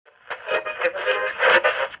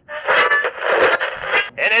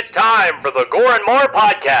time for the Gore and More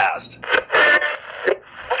podcast.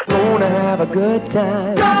 Gonna have a good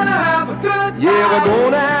time. Gonna have a good time. Yeah, we're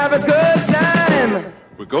gonna have a good time.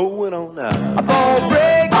 We're going on now. A ball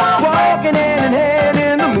break, walking hand in hand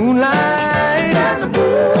in the moonlight.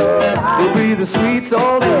 We'll be the sweet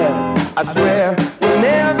soul there. I swear we'll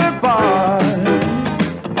never part.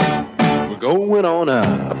 We're going on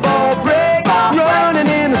now. A ball break, running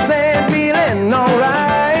in the sand, feeling alright.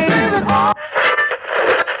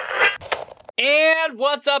 And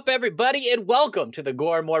what's up, everybody, and welcome to the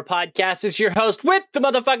Gore and More podcast. It's your host with the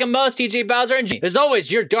motherfucking most, TJ Bowser, and as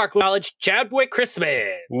always, your dark knowledge, Chadwick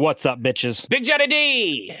Christman. What's up, bitches? Big Johnny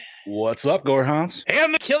D. What's up, Gorehans?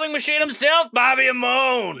 And the killing machine himself, Bobby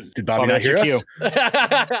Amone. Did Bobby not hear us?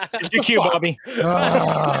 It's your cue, Bobby.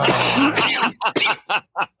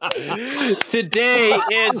 Today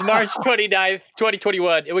is March 29th,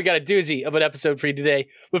 2021, and we got a doozy of an episode for you today.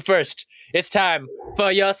 But first, it's time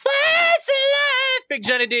for your slice of life. Big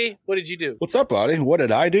Johnny D, what did you do? What's up, buddy? What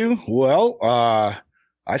did I do? Well,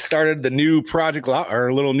 I started the new Project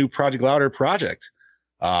Louder project.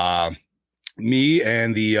 Me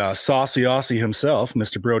and the saucy Aussie himself,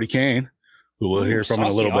 Mr. Brody Kane, who we'll hear from in a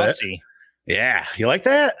little bit. Yeah, you like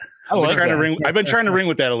that? I've been trying to ring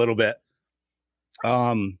with that a little bit.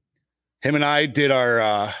 Him and I did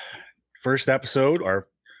our first episode, our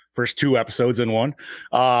first two episodes in one,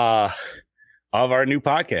 of our new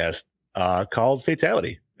podcast called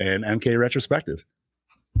Fatality and MK Retrospective.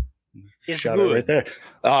 It's Shout good. out right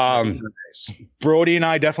there. Brody and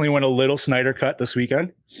I definitely went a little Snyder cut this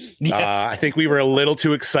weekend. Yeah. I think we were a little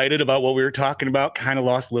too excited about what we were talking about, kind of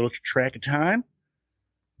lost a little track of time.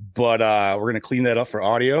 But we're going to clean that up for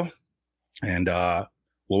audio, and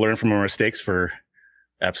we'll learn from our mistakes for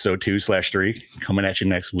episode 2/3 coming at you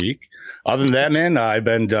next week. Other than that, man, I've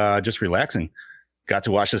been just relaxing. Got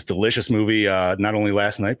to watch this delicious movie not only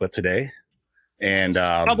last night, but today. And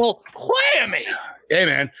Double whammy. hey,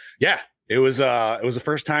 man, yeah. It was the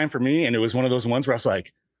first time for me, and it was one of those ones where I was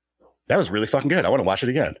like, that was really fucking good. I want to watch it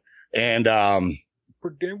again. And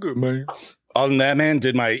Pretty damn good, man. other than that, man,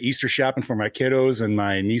 did my Easter shopping for my kiddos and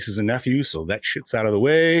my nieces and nephews, so that shit's out of the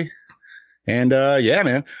way. And yeah,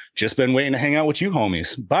 man, just been waiting to hang out with you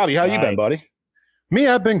homies. Bobby, how you been, buddy? Me,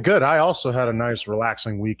 I've been good. I also had a nice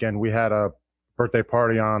relaxing weekend. We had a birthday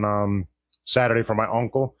party on Saturday for my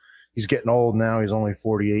uncle. He's getting old now. He's only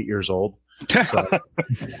 48 years old. So,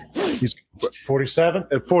 he's 47?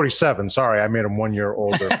 47. Sorry, I made him 1 year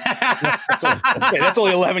older. That's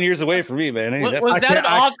only 11 years away from me, man. Was that an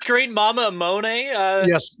off-screen Mama Amone?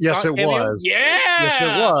 Yes, it cameo? was. Yeah. Yes,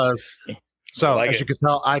 it was. So, like as you can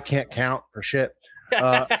tell, I can't count for shit.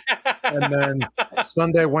 And then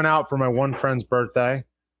Sunday went out for my one friend's birthday.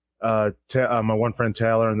 My one friend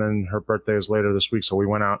Taylor, and then her birthday is later this week, so we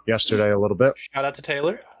went out yesterday a little bit. Shout out to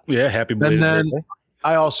Taylor. Yeah, happy belated And then birthday.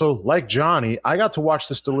 I also, like Johnny, I got to watch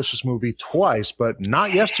this delicious movie twice, but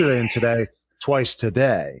not yesterday and today, twice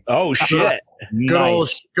today. Oh, shit.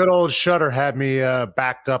 Good old Shudder had me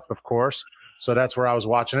backed up, of course. So that's where I was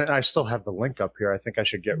watching it. And I still have the link up here. I think I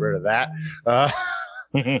should get rid of that.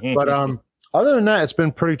 But other than that, it's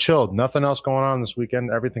been pretty chilled. Nothing else going on this weekend.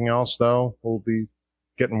 Everything else, though, will be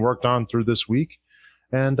getting worked on through this week.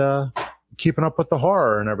 And keeping up with the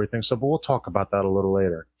horror and everything. So, but we'll talk about that a little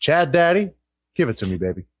later. Chad Daddy, give it to me,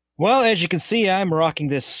 baby. Well, as you can see, I'm rocking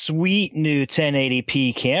this sweet new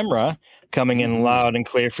 1080p camera coming in loud and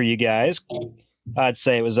clear for you guys. I'd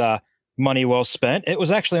say it was money well spent. It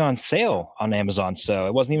was actually on sale on Amazon, so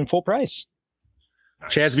it wasn't even full price.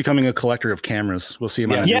 Chad's becoming a collector of cameras. We'll see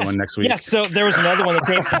him on a new one next week. Yes, so there was another one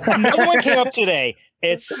that came up today.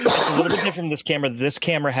 It's a little bit different from this camera. This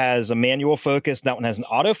camera has a manual focus. That one has an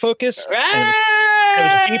autofocus. It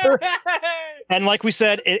was cheaper. And like we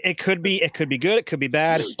said, it could be good. It could be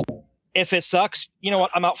bad. If it sucks, you know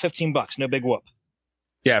what? I'm out $15. No big whoop.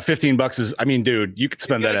 Yeah, $15 is, I mean, dude, you could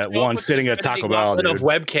spend that at one sitting at Taco Bell, dude. Of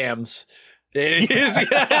webcams. It is.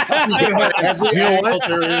 Every angle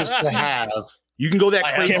there is to have. You can go that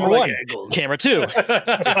crazy. Camera one, camera two.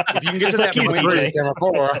 If you can get to that Just like point, you, Camera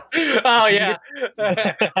 4. Oh, yeah.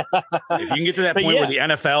 if you can get to that But point yeah. where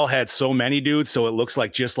the NFL had so many dudes, so it looks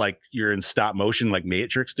like just like you're in stop motion, like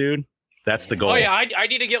Matrix, dude. That's the goal. Oh, yeah. I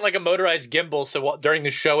need to get like a motorized gimbal so during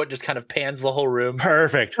the show it just kind of pans the whole room.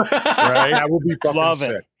 Perfect. Right? That would be fucking Love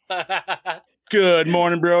sick. it. Good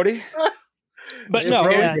morning, Brody. But It's no,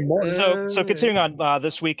 really yeah. good morning. So continuing on,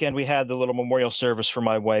 this weekend we had the little memorial service for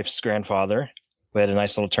my wife's grandfather. We had a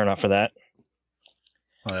nice little turnout for that.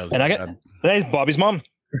 Oh, that was And I bad. Hey, Bobby's mom,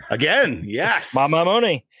 Again, yes. Mama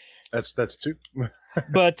Moni. That's two.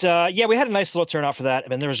 But yeah, we had a nice little turnout for that. I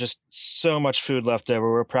mean, there was just so much food left over.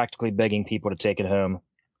 We were practically begging people to take it home.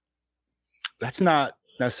 that's not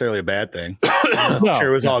necessarily a bad thing. I'm sure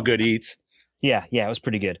it was all good eats. Yeah, it was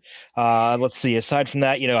pretty good. Let's see. Aside from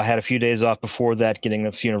that, I had a few days off before that, getting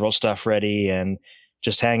the funeral stuff ready and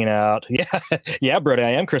just hanging out. Yeah, Brody,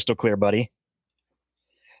 I am crystal clear, buddy.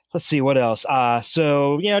 Let's see what else.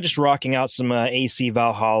 So just rocking out some AC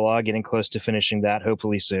Valhalla, getting close to finishing that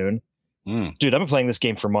hopefully soon. Dude, I've been playing this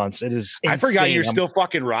game for months. It is insane. I forgot you're still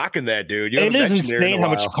fucking rocking that, dude. It is insane how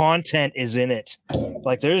much content is in it.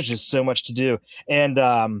 Like, there's just so much to do. And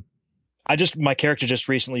my character just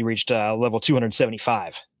recently reached level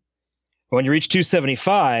 275. When you reach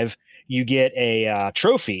 275, you get a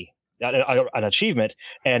trophy, an achievement,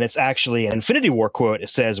 and it's actually an Infinity War quote. It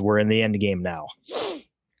says, "We're in the end game now."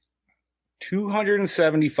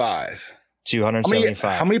 275.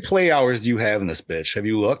 275. How many play hours do you have in this bitch? Have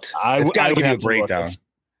you looked? It's got to give you a breakdown.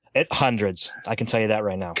 It's hundreds. I can tell you that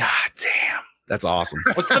right now. God damn, that's awesome.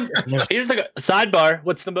 Here's the sidebar.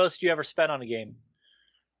 What's the most you ever spent on a game?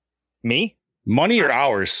 Me? Money or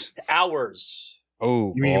hours? Hours.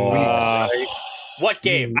 Oh, You mean weeks, right? What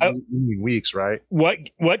game? You mean weeks, right?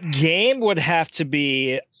 What game would have to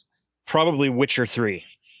be probably Witcher 3?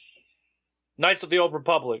 Knights of the Old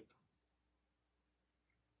Republic.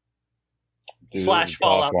 Dude, /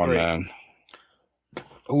 Fallout 3. Man.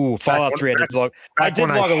 Ooh, Fallout 3. I did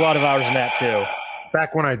log a lot of hours in that too.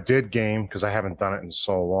 Back when I did game, because I haven't done it in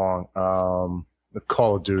so long, the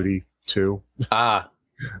Call of Duty 2. I'm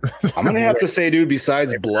going to have to say, dude,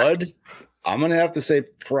 besides Blood, I'm going to have to say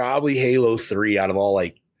probably Halo 3 out of all,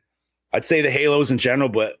 I'd say the Halos in general,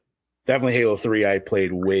 but definitely Halo 3 I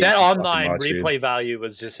played way that too online much, replay dude. value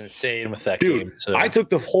was just insane with that Dude, game. So. I took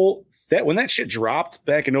the whole... when that shit dropped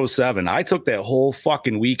back in 2007, I took that whole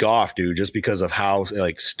fucking week off, dude, just because of how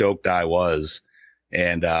stoked I was.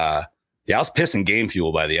 And I was pissing Game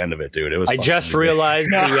Fuel by the end of it, dude. It was. I just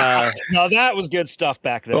realized no, that was good stuff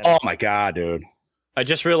back then. Oh my god, dude! I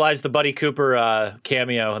just realized the Buddy Cooper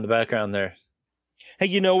cameo in the background there. Hey,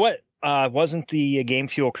 you know what? Wasn't the Game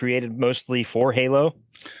Fuel created mostly for Halo?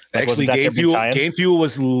 Actually, Game Fuel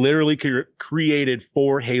was literally created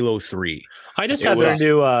for Halo 3. I just had their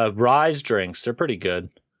new Rise drinks. They're pretty good.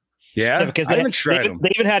 Yeah, because they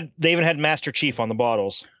even had Master Chief on the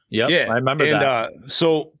bottles. Yep, yeah, I remember that.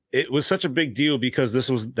 So it was such a big deal because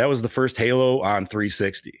that was the first Halo on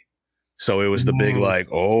 360. So it was the big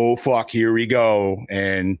oh fuck, here we go.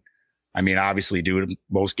 And I mean, obviously, dude,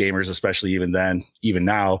 most gamers, especially even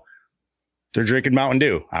now, they're drinking Mountain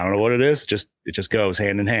Dew. I don't know what it is. It just goes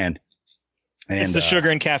hand in hand. And it's the sugar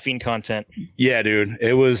and caffeine content. Yeah, dude.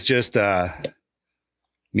 It was just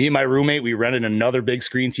me and my roommate. We rented another big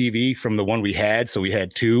screen TV from the one we had, so we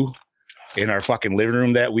had two in our fucking living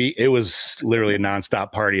room that week. It was literally a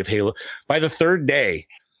nonstop party of Halo. By the third day,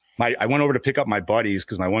 I went over to pick up my buddies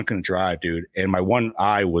because my one couldn't drive, dude, and my one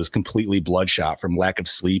eye was completely bloodshot from lack of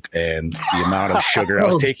sleep and the amount of sugar I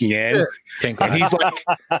was taking in. And he's like,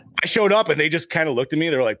 I showed up and they just kind of looked at me.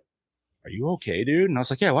 They're like, "Are you okay, dude?" And I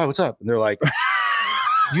was like, "Yeah, why? What's up?" And they're like,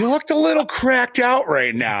 "You looked a little cracked out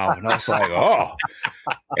right now." And I was like, "Oh."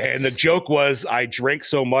 And the joke was I drank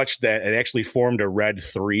so much that it actually formed a red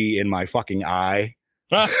 3 in my fucking eye.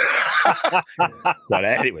 But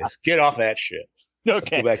anyways, get off that shit. Okay.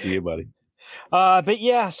 Let's go back to you, buddy. But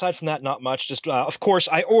yeah, aside from that, not much. Just of course,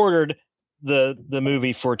 I ordered the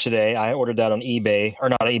movie for today. I ordered that on eBay, or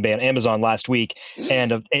not on eBay, on Amazon last week,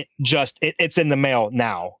 and it's in the mail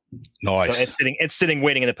now. Nice. So it's sitting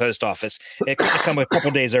waiting in the post office. It could come a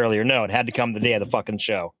couple days earlier. No, it had to come the day of the fucking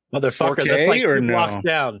show. Motherfucker, 4K that's like or 2 no? blocks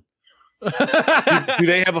down. do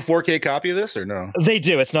they have a 4K copy of this or no? They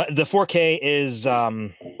do. It's not the 4K is.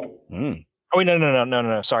 Oh wait,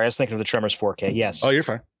 no. Sorry, I was thinking of the Tremors 4K. Yes. Oh, you're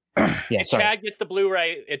fine. Yeah, sorry. Chad gets the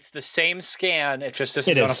Blu-ray. It's the same scan. It's just this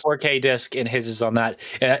is on a 4K disc, and his is on that.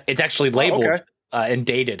 It's actually labeled and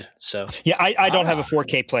dated. So yeah, I don't have a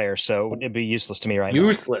 4K player, so it'd be useless to me right now.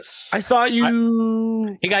 Useless. I thought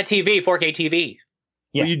you. He got TV, 4K TV.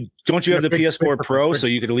 Yeah. Well, don't you have the PS4 Pro, so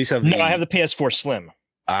you could at least have? No, I have the PS4 Slim.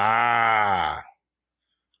 Ah.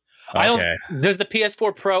 Okay. I don't. Does the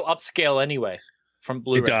PS4 Pro upscale anyway from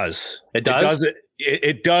Blu-ray? It does. It does.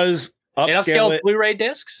 It does. It upscales Blu-ray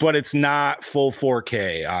discs, but it's not full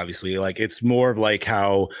 4K. Obviously, like it's more of like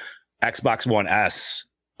how Xbox One S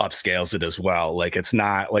upscales it as well. Like it's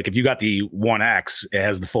not like if you got the One X, it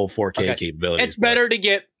has the full 4K capability. It's better to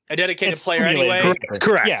get a dedicated player anyway.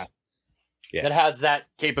 Correct. Yeah. That has that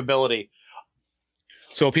capability.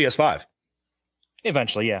 So PS5.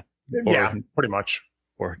 Eventually, yeah. Yeah, pretty much.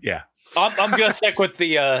 Or yeah. I'm gonna stick with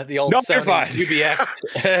the old Sony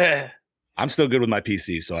UBX. I'm still good with my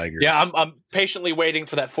PC, so I agree. Yeah, I'm patiently waiting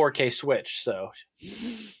for that 4K switch. So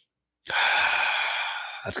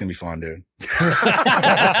That's gonna be fun, dude.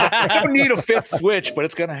 I don't need a 5th Switch, but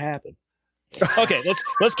it's gonna happen. Okay,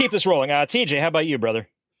 let's keep this rolling. TJ, how about you, brother?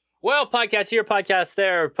 Well, podcast here, podcast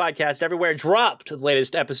there, podcast everywhere. Dropped the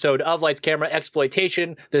latest episode of Lights Camera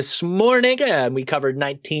Exploitation this morning, and we covered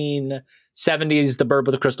 1970s The Bird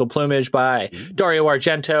with the Crystal Plumage by Dario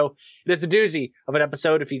Argento. It is a doozy of an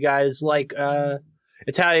episode. If you guys like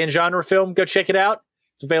Italian genre film, go check it out.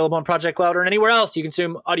 It's available on Project Cloud or anywhere else you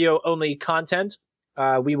consume audio-only content.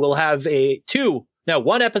 We will have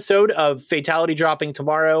one episode of Fatality dropping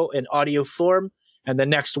tomorrow in audio form, and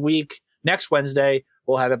then next Wednesday,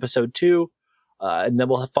 we'll have episode 2, and then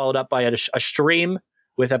we'll have followed up by a stream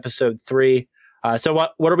with episode 3. So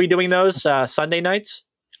what are we doing those? Sunday nights?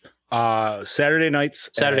 Saturday nights.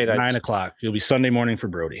 9 o'clock. It'll be Sunday morning for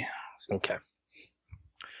Brody. Okay.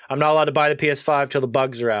 I'm not allowed to buy the PS5 till the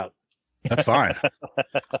bugs are out. That's fine.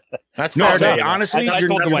 That's fair enough. Honestly, that's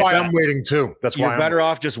why I'm waiting too. That's why you're better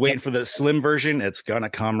off just waiting for the slim version. It's gonna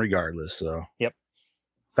come regardless. So yep.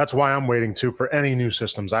 That's why I'm waiting too for any new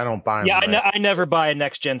systems. I don't buy them. Yeah, I never buy a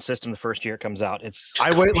next gen system the first year it comes out. I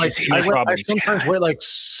sometimes wait like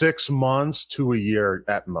 6 months to a year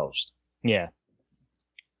at most. Yeah.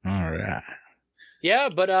 All right. Yeah,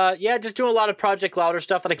 but just doing a lot of Project Louder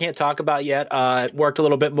stuff that I can't talk about yet. Worked a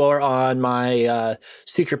little bit more on my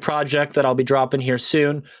secret project that I'll be dropping here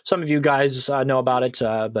soon. Some of you guys know about it,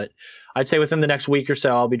 but I'd say within the next week or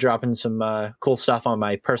so, I'll be dropping some cool stuff on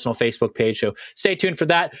my personal Facebook page. So stay tuned for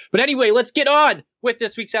that. But anyway, let's get on with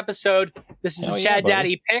this week's episode. This is the Chad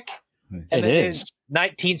Daddy pick. And it is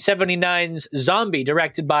 1979's Zombie,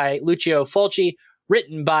 directed by Lucio Fulci,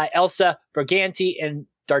 written by Elsa Briganti and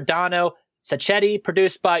Dardano Sacchetti,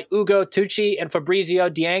 produced by Ugo Tucci and Fabrizio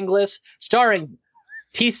D'Anglis, starring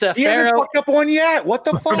Tisa He Farrow. hasn't fucked up one yet. What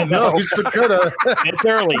the fuck? No, he's been good. It's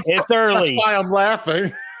early. It's early. That's why I'm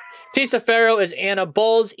laughing. Tisa Farrow as Anna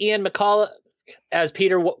Bowles, Ian McCulloch as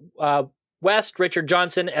Peter West, Richard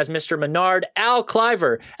Johnson as Mr. Menard, Al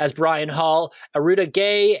Cliver as Brian Hall, Aruda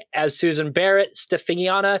Gay as Susan Barrett,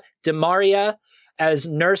 Stefania DeMaria as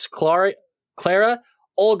Nurse Clara,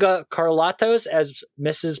 Olga Carlatos as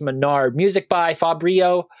Mrs. Menard. Music by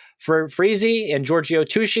Fabio Frizzi and Giorgio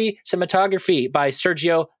Tucci. Cinematography by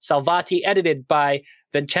Sergio Salvati. Edited by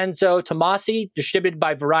Vincenzo Tomasi. Distributed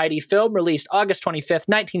by Variety Film. Released August 25th,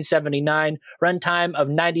 1979. Runtime of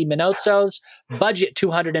 90 minutos. Budget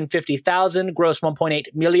 $250,000. Gross $1.8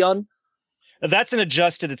 million. That's an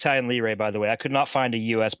adjusted Italian lire, by the way. I could not find a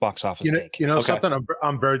U.S. box office take. You know something?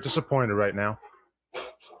 I'm very disappointed right now.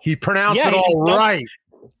 He pronounced it all right.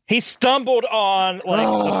 He stumbled on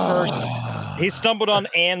the first. He stumbled on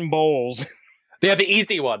Ann Bowles. They have the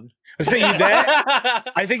easy one. I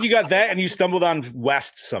think you got that, and you stumbled on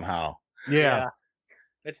West somehow. Yeah.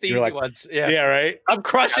 It's the easy ones. Yeah, right. I'm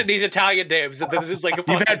crushing these Italian names. This is like a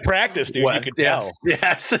You've had practice, dude. You could tell.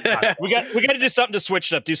 Yes. we got to do something to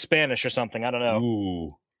switch it up. Do Spanish or something. I don't know.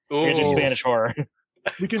 Ooh. We're gonna do Spanish horror.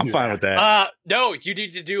 I'm fine with that. No, you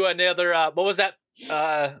need to do another. What was that?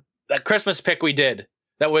 That Christmas pick we did.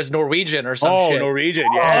 That was Norwegian or some shit. Oh, Norwegian,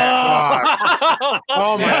 yeah.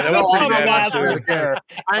 Oh my God,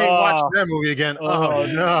 I ain't watching that movie again. Oh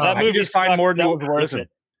no. That movie I could find more. Listen,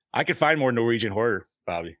 I could find more Norwegian horror,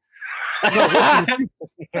 Bobby. No,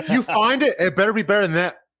 you find it, it better be better than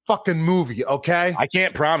that fucking movie, okay? I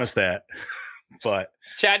can't promise that, but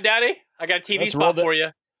Chad Daddy, I got a TV spot for you.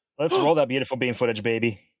 Let's roll that beautiful beam footage,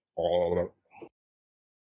 baby.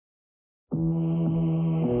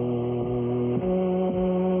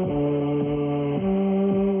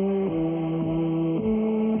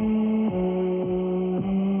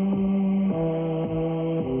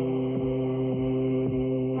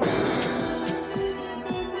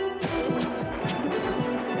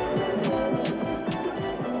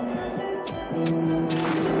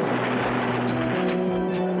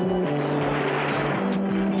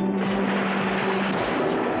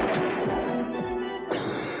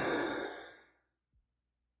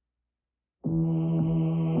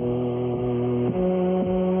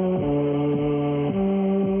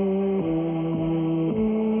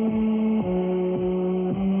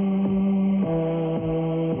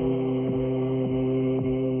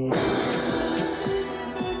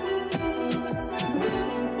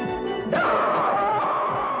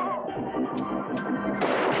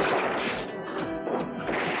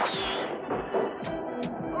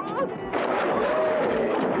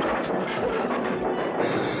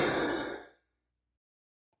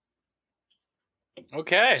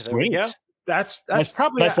 Okay, there we go. That's nice,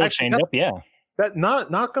 probably nice little change up, yeah. That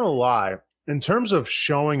not gonna lie, in terms of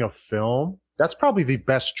showing a film, that's probably the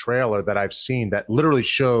best trailer that I've seen that literally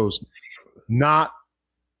shows not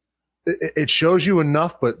it shows you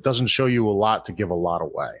enough, but doesn't show you a lot to give a lot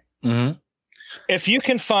away. Mm-hmm. If you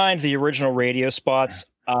can find the original radio spots,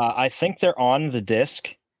 I think they're on the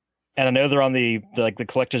disc, and I know they're on the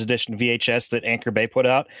collector's edition VHS that Anchor Bay put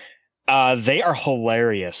out. They are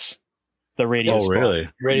hilarious. The radio spot. Really?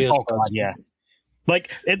 Radio God, yeah.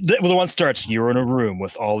 Like the one starts, "You're in a room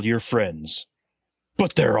with all your friends,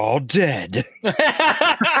 but they're all dead." I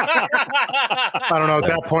don't know. At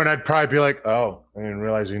that point, I'd probably be like, "Oh, I didn't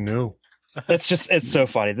realize he knew." It's so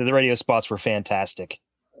funny. The radio spots were fantastic.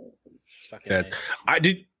 Did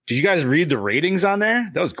you guys read the ratings on there?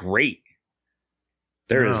 That was great.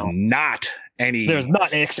 There's not any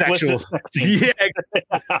sexual. Yeah.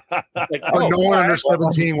 No one under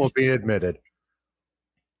 17 will be admitted.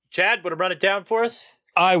 Chad, would you run it down for us?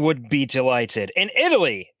 I would be delighted. In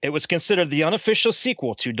Italy, it was considered the unofficial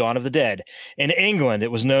sequel to Dawn of the Dead. In England,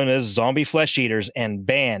 it was known as Zombie Flesh Eaters and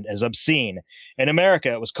banned as obscene. In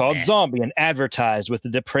America, it was called Zombie and advertised with the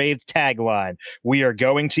depraved tagline, "We are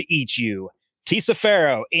going to eat you." Tisa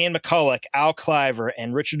Farrow, Ian McCulloch, Al Cliver,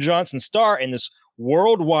 and Richard Johnson star in this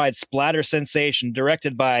worldwide splatter sensation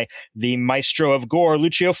directed by the maestro of gore,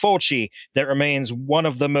 Lucio Fulci, that remains one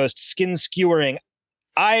of the most skin-skewering,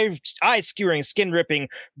 eye-skewering, skin-ripping,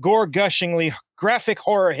 gore-gushingly graphic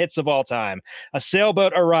horror hits of all time. A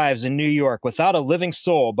sailboat arrives in New York without a living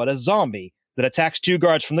soul but a zombie that attacks 2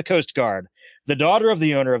 guards from the Coast Guard. The daughter of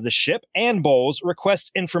the owner of the ship, Anne Bowles,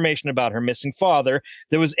 requests information about her missing father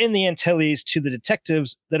that was in the Antilles to the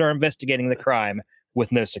detectives that are investigating the crime,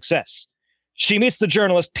 with no success. She meets the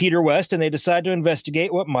journalist Peter West, and they decide to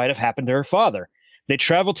investigate what might have happened to her father. They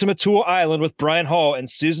travel to Matul Island with Brian Hall and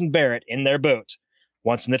Susan Barrett in their boat.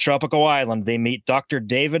 Once in the tropical island, they meet Dr.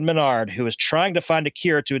 David Menard, who is trying to find a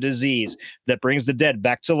cure to a disease that brings the dead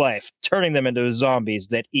back to life, turning them into zombies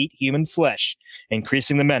that eat human flesh,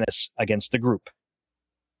 increasing the menace against the group.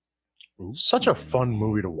 Such a fun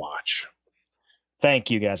movie to watch. Thank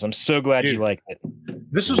you, guys. I'm so glad you liked it.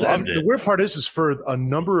 This is the weird part is for a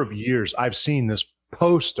number of years I've seen this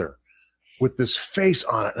poster with this face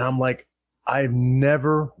on it, and I'm like, I've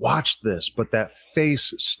never watched this, but that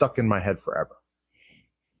face stuck in my head forever.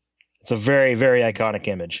 It's a very, very iconic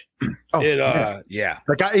image. Yeah.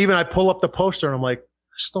 Like I pull up the poster and I'm like,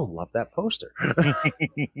 I still love that poster.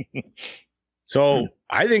 So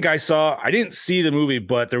I think I didn't see the movie,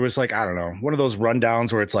 but there was like, I don't know, one of those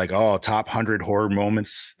rundowns where it's like, oh, top 100 horror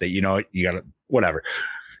moments that, you gotta, whatever.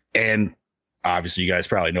 And obviously you guys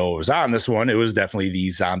probably know what was on this one. It was definitely the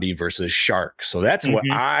zombie versus shark. So that's what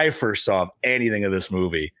I first saw of anything of this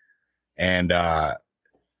movie. And,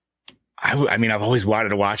 I mean, I've always wanted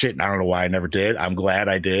to watch it, and I don't know why I never did. I'm glad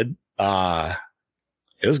I did.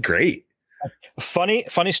 It was great.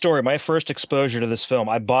 Funny story. My first exposure to this film,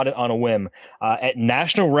 I bought it on a whim at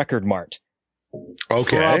National Record Mart.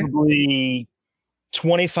 Okay. Probably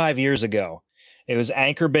 25 years ago. It was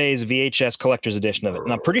Anchor Bay's VHS collector's edition of it.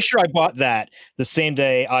 And I'm pretty sure I bought that the same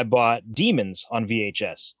day I bought Demons on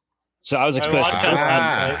VHS. So I was exposed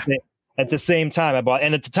to this at the same time I bought.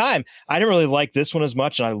 And at the time, I didn't really like this one as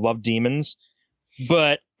much, and I loved Demons.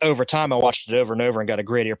 But over time, I watched it over and over and got a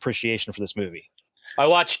great appreciation for this movie. I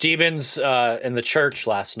watched Demons in the church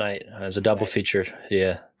last night as a double feature.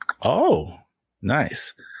 Yeah. Oh,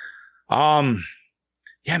 nice.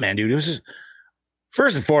 Yeah, man, dude. It was just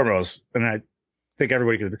first and foremost, and I think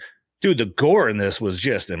everybody could. Dude, the gore in this was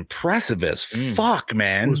just impressive as fuck,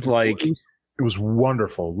 man. It was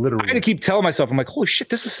wonderful, literally. I had to keep telling myself, I'm like, holy shit,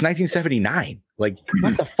 this was 1979. Like,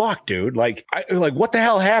 what the fuck, dude? Like, what the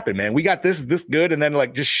hell happened, man? We got this good, and then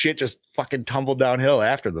like shit just fucking tumbled downhill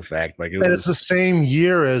after the fact. Like, it's the same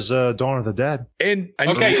year as Dawn of the Dead. And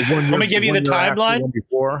okay, let me give you the timeline.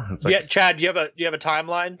 Before, yeah, Chad, do you have a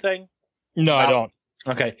timeline thing? No, I don't.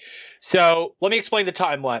 Okay, so let me explain the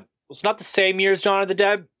timeline. It's not the same year as Dawn of the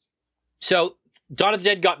Dead. So Dawn of the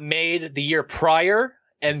Dead got made the year prior.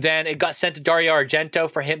 And then it got sent to Dario Argento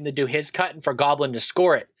for him to do his cut and for Goblin to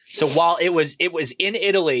score it. So while it was in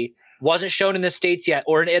Italy, wasn't shown in the States yet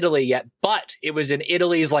or in Italy yet, but it was in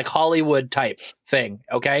Italy's like Hollywood type thing.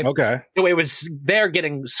 Okay. Okay. So it was there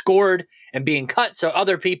getting scored and being cut. So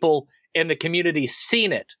other people in the community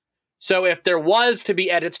seen it. So if there was to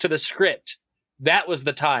be edits to the script, that was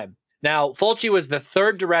the time. Now, Fulci was the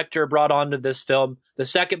third director brought onto this film, the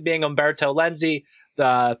second being Umberto Lenzi.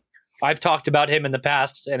 I've talked about him in the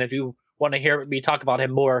past, and if you want to hear me talk about him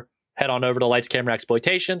more, head on over to Lights, Camera,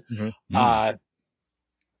 Exploitation.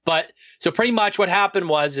 But so pretty much what happened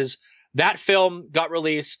is that film got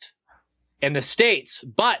released in the States,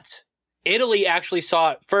 but Italy actually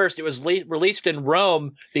saw it first. It was released in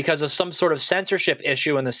Rome because of some sort of censorship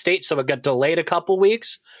issue in the States, so it got delayed a couple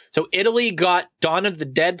weeks. So Italy got Dawn of the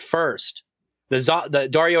Dead first, the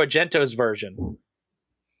Dario Argento's version.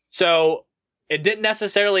 So it didn't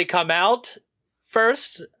necessarily come out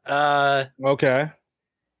first. Okay.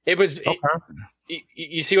 It was.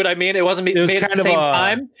 You see what I mean? It wasn't made at the same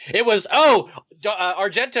time. It was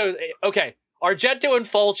Argento. Okay, Argento and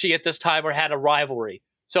Fulci at this time had a rivalry.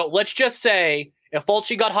 So let's just say if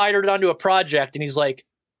Fulci got hired onto a project and he's like,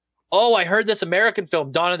 "Oh, I heard this American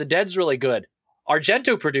film, Dawn of the Dead's really good.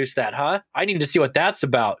 Argento produced that, huh? I need to see what that's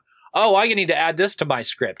about. Oh, I need to add this to my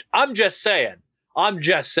script." I'm just saying. All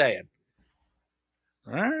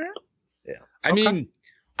right. Yeah. I mean,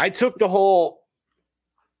 I took the whole.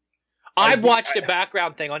 I watched a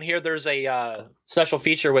background thing on here. There's a special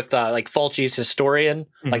feature with like Fulci's historian,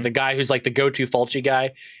 like the guy who's like the go-to Fulci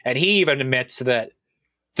guy, and he even admits that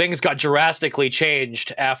things got drastically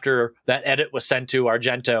changed after that edit was sent to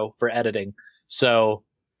Argento for editing. So,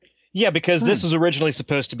 yeah, because this was originally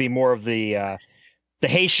supposed to be more of the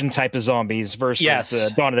Haitian type of zombies versus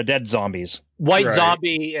the Dawn of the Dead zombies. White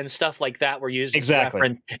Zombie and stuff like that were used as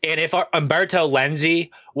reference. And if Umberto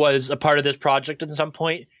Lenzi was a part of this project at some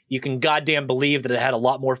point, you can goddamn believe that it had a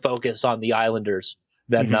lot more focus on the Islanders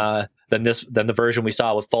than the version we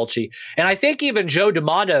saw with Fulci. And I think even Joe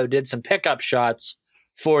D'Amato did some pickup shots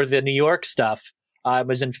for the New York stuff.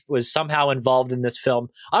 Was somehow involved in this film.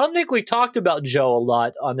 I don't think we talked about Joe a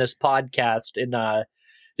lot on this podcast in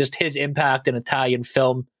just his impact in Italian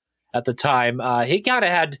film at the time. He kind of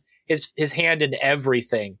had his hand in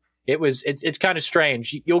everything. It's kind of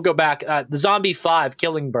strange. You'll go back, the Zombie 5,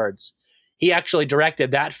 Killing Birds. He actually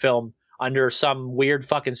directed that film under some weird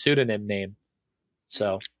fucking pseudonym name.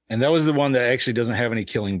 So, and that was the one that actually doesn't have any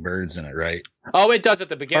killing birds in it, right? Oh, it does at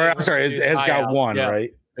the beginning. I'm sorry, it has got one,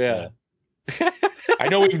 right? Yeah. I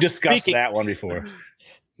know we've discussed that one before.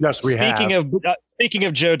 Yes, we have. Speaking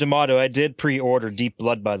of Joe D'Amato, I did pre-order Deep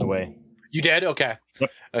Blood, by the way. You did? Okay. Yep.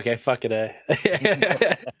 Okay, fuck it.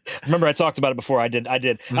 Remember, I talked about it before. I did.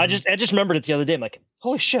 Mm-hmm. I just remembered it the other day. I'm like,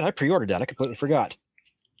 holy shit, I pre-ordered that. I completely forgot.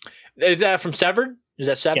 Is that from Severed? Is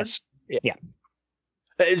that Severed? Yes. Yeah.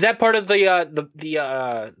 Is that part of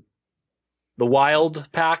the Wild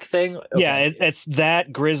Pack thing? Okay. Yeah, it's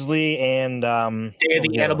that, Grizzly, and Day of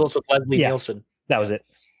the Animals with Leslie Nielsen. That was it.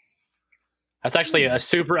 That's actually a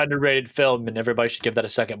super underrated film, and everybody should give that a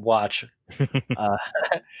second watch.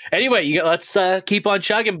 Anyway, let's keep on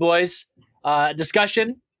chugging, boys.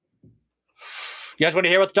 Discussion. You guys want to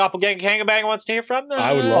hear what the doppelganger Kangabanger wants to hear from?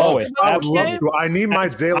 I would love it. I would love to. I need my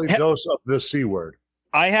daily dose of the C word.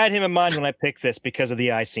 I had him in mind when I picked this because of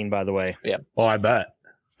the eye scene, by the way. Yeah. Oh, I bet.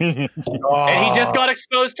 And he just got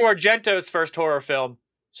exposed to Argento's first horror film.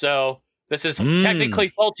 So this is technically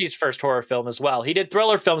Fulci's first horror film as well. He did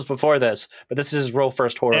thriller films before this, but this is his real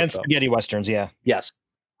first horror film. And spaghetti westerns, yeah. Yes.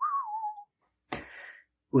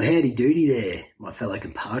 Well, howdy doody there, my fellow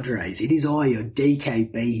compadres. It is I, your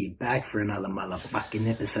DKB, here back for another motherfucking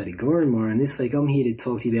episode of Gore and More, and this week I'm here to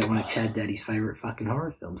talk to you about one of Chad Daddy's favourite fucking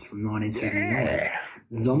horror films from 1979,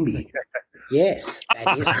 Zombie. Yes,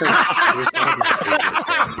 that is correct.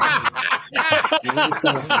 Let me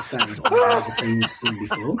start off by saying I've never seen this film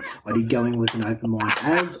before. I did go in with an open mind,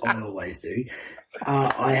 as I always do.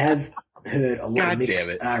 I have heard a lot of mixed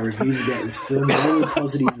reviews about this film, mainly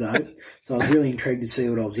positive though, so I was really intrigued to see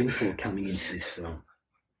what I was in for coming into this film.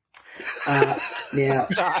 Now,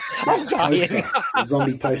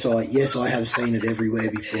 Zombie poster, yes, I have seen it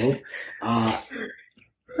everywhere before.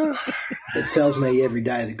 It sells me every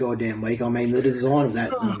day of the goddamn week. I mean, the design of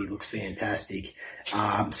that zombie looks fantastic.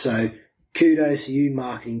 So kudos to you,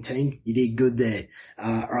 marketing team. You did good there.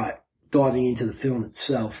 Right, diving into the film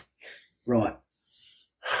itself. Right.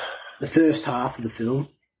 The first half of the film,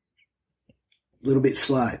 a little bit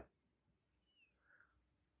slow.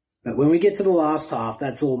 But when we get to the last half,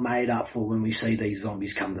 that's all made up for when we see these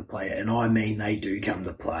zombies come to play. And I mean, they do come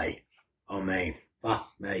to play. I mean,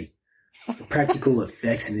 fuck me. The practical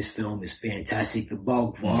effects in this film is fantastic. The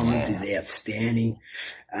bulk violence is outstanding.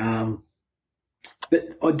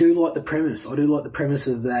 But I do like the premise. I do like the premise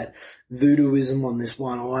of that voodooism on this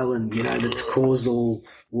one island, you know, that's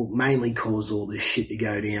mainly caused all this shit to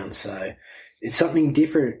go down. So it's something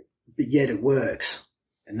different, but yet it works.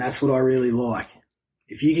 And that's what I really like.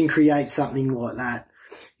 If you can create something like that,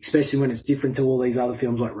 especially when it's different to all these other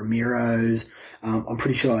films like Ramiro's, I'm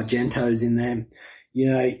pretty sure Argento's in them, you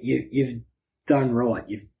know, you've done right.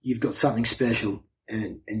 You've got something special,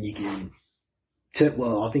 and you can.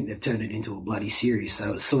 I think they've turned it into a bloody series,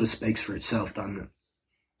 so it sort of speaks for itself, doesn't it?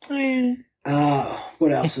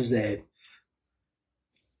 What else is there?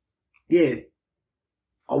 yeah,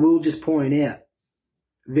 I will just point out,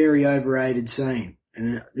 very overrated scene,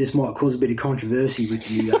 and this might cause a bit of controversy with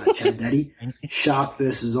you, Chad Daddy. Shark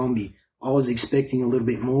versus zombie. I was expecting a little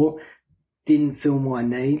bit more. Didn't fill my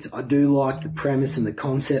needs. I do like the premise and the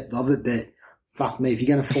concept of it, but fuck me, if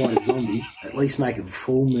you're going to fight a zombie, at least make a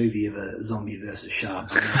full movie of a zombie versus shark.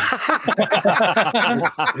 Who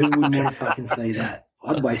wouldn't want to fucking see that?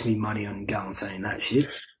 I'd waste me money on going seeing that shit.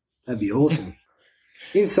 That'd be awesome.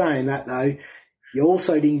 In saying that, though, you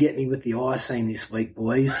also didn't get me with the eye scene this week,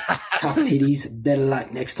 boys. Tough titties. Better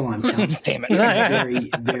luck next time, chums. Damn it. Very,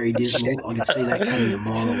 very dismal. I can see that coming a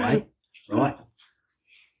mile away, right?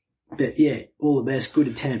 But, yeah, all the best. Good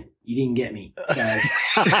attempt. You didn't get me. So,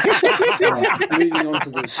 right, moving on to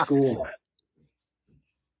the score.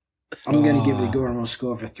 I'm going to give the Goramo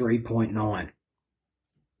score for 3.9.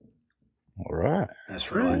 All right. That's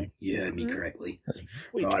right. You heard me correctly.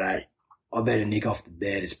 Righto. I better nick off the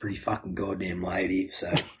bed. It's pretty fucking goddamn lady.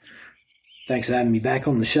 So, thanks for having me back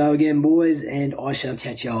on the show again, boys. And I shall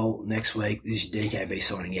catch y'all next week. This is DKB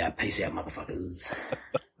signing out. Peace out, motherfuckers.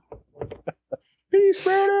 Peace,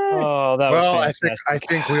 Brody. Oh, that was fantastic. I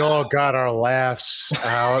think we all got our laughs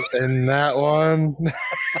out in that one.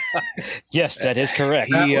 Yes, that is correct.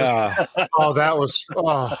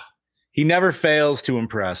 He never fails to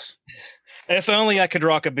impress. If only I could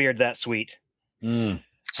rock a beard that sweet.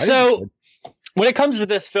 So, when it comes to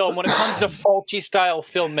this film, when it comes to Fulci style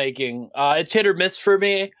filmmaking, it's hit or miss for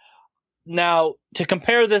me. Now, to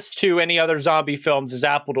compare this to any other zombie films is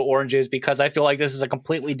apple to oranges, because I feel like this is a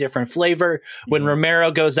completely different flavor. When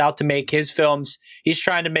Romero goes out to make his films, he's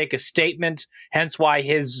trying to make a statement, hence why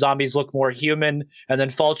his zombies look more human. And then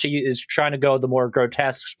Fulci is trying to go the more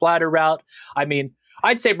grotesque splatter route. I mean,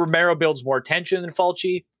 I'd say Romero builds more tension than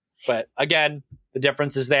Fulci, but again, the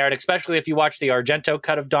difference is there. And especially if you watch the Argento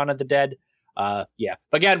cut of Dawn of the Dead. Yeah.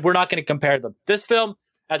 Again, we're not going to compare them. This film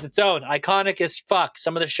has its own, iconic as fuck.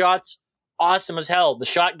 Some of the shots, awesome as hell. The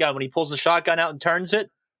shotgun, when he pulls the shotgun out and turns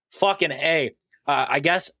it, fucking A. I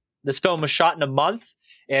guess this film was shot in a month,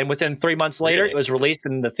 and within 3 months later, it was released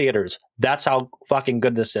in the theaters. That's how fucking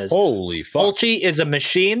good this is. Holy fuck. Fulci is a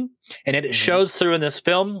machine, and it shows through in this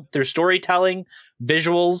film through storytelling,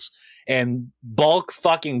 visuals, and bulk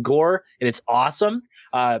fucking gore, and it's awesome.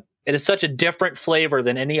 It is such a different flavor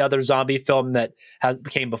than any other zombie film that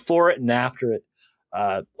came before it and after it.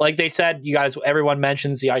 Like they said, you guys, everyone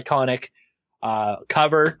mentions the iconic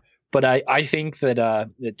cover, but I think that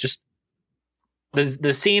it just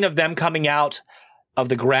the scene of them coming out of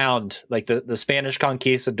the ground, like the Spanish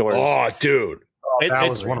conquistadors. Oh, dude. That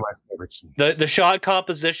was one of my favorite scenes. The shot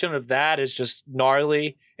composition of that is just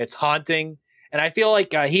gnarly. It's haunting. And I feel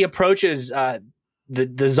like he approaches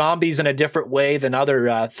the zombies in a different way than other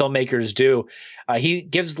filmmakers do. He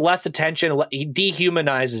gives less attention. He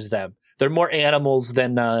dehumanizes them. They're more animals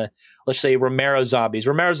than, let's say, Romero zombies.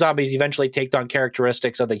 Romero zombies eventually take on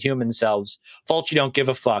characteristics of the human selves. Fulci don't give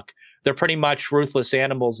a fuck. They're pretty much ruthless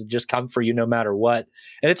animals that just come for you no matter what.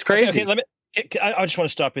 And it's crazy. Okay, I just want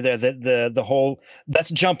to stop you there. The whole,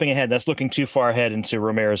 that's jumping ahead. That's looking too far ahead into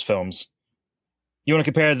Romero's films. You want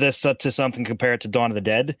to compare this to something compared to Dawn of the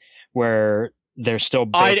Dead, where they're still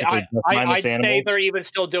basically I'd say they're even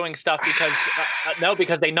still doing stuff because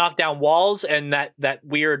because they knock down walls, and that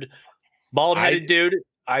weird bald-headed dude.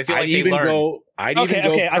 I feel like they learned. I'd even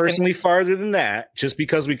go personally farther than that, just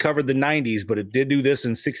because we covered the 90s, but it did do this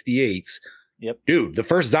in 68s. Yep. Dude, the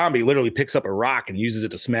first zombie literally picks up a rock and uses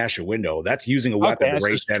it to smash a window. That's using a weapon to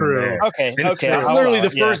race down there. Okay. It's literally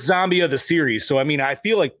the first zombie of the series. So, I mean, I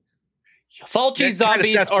feel like Fulci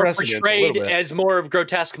zombies are portrayed as more of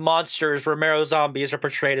grotesque monsters. Romero zombies are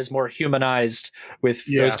portrayed as more humanized with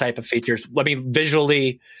those type of features. I mean,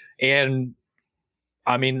 visually and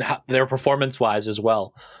I mean, their performance-wise as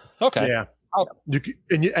well. Okay. Yeah.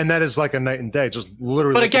 And that is like a night and day, just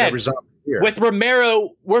literally. But again, every zombie here. With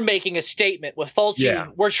Romero, we're making a statement. With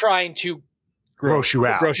Fulci, we're trying to gross you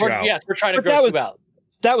out. Yes, we're trying to gross you out.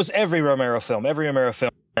 That was every Romero film. Every Romero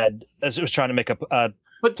film as it was trying to make a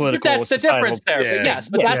but that's the difference there. Yeah. But yes,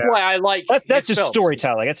 but that's why I like that's just films.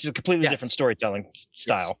 Storytelling. That's just a completely different storytelling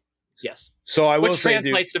style. Yes. So I will Which say,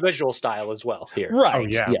 translates to visual style as well here. Right. Oh,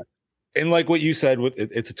 yeah. Yes. And like what you said,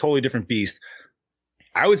 it's a totally different beast.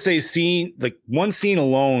 I would say one scene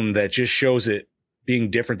alone that just shows it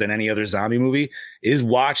being different than any other zombie movie is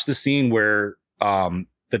watch the scene where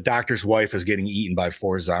the doctor's wife is getting eaten by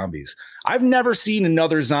 4 zombies. I've never seen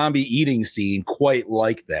another zombie eating scene quite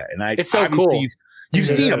like that. And it's so cool. You've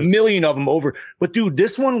seen a million of them over, but dude,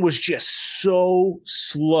 this one was just so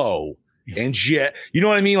slow and you know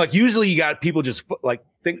what I mean? Like usually you got people just like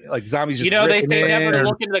think like zombies just they say never to or...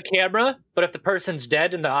 look into the camera, but if the person's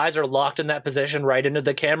dead and the eyes are locked in that position right into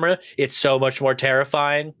the camera, it's so much more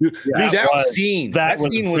terrifying. Dude, that scene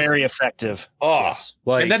was very effective. Oh, yes.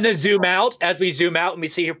 And then they zoom out as we zoom out and we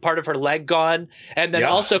see part of her leg gone. And then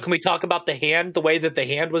also, can we talk about the hand, the way that the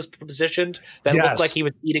hand was positioned that looked like he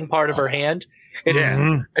was eating part of her hand?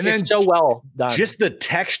 And then so well done. Just the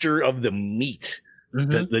texture of the meat,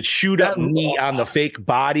 the chewed up meat on the fake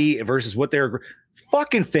body versus what they're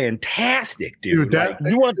fucking fantastic, dude.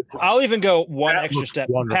 I'll even go one extra step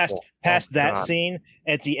past that scene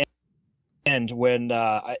at the end when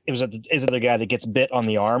is the other guy that gets bit on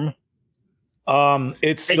the arm.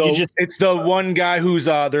 It's the one guy who's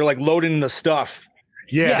they're like loading the stuff.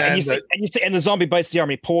 Yeah, and the zombie bites the arm.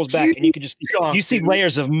 He pulls back, and you can just see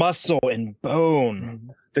layers of muscle and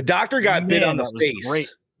bone. The doctor got bit on the face.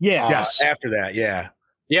 Great. Yeah. After that, yeah.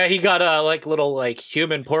 Yeah, he got a little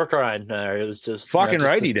human pork rind there. It was just fucking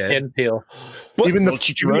right. He did. Skin peel. Even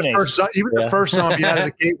the first zombie out of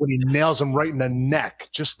the gate when he nails him right in the neck,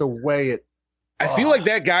 just the way it. I feel like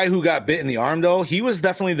that guy who got bit in the arm, though, he was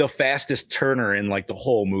definitely the fastest turner in like the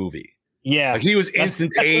whole movie. Yeah, like he was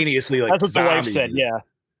instantaneously that's what the wife said. Yeah.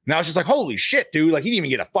 Now it's just like, holy shit, dude! Like he didn't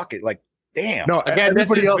even get a fucking like, damn. No, again,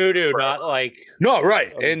 this is voodoo, not like no,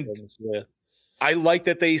 right? And I like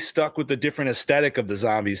that they stuck with the different aesthetic of the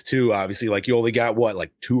zombies too. Obviously, like you only got what,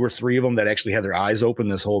 2 or 3 of them that actually had their eyes open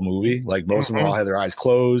this whole movie. Like most of them all had their eyes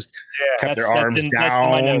closed, kept their arms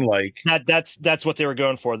down. That's what they were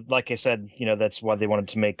going for. Like I said, that's why they wanted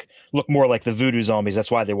to look more like the voodoo zombies.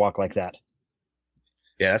 That's why they walk like that.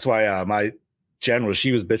 Yeah, that's why my general,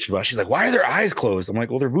 she was bitching about. She's like, "Why are their eyes closed?" I'm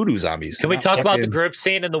like, "Well, they're voodoo zombies." Can we talk about the group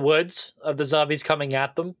scene in the woods of the zombies coming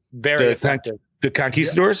at them? Very effective. The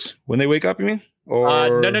conquistadors when they wake up, you mean? Or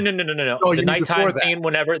no. The nighttime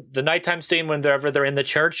scene whenever they're in the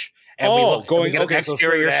church and we get an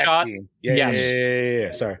exterior shot.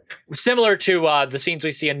 Yeah. Sorry. Similar to the scenes we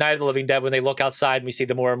see in Night of the Living Dead when they look outside and we see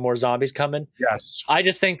the more and more zombies coming. Yes. I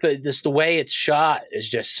just think that the way it's shot is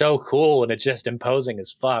just so cool and it's just imposing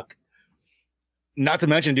as fuck. Not to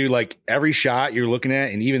mention, dude, like every shot you're looking at,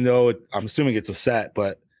 and even though I'm assuming it's a set,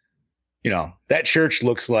 but that church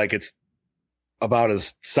looks like it's about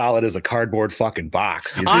as solid as a cardboard fucking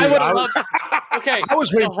box. I would love. Okay, I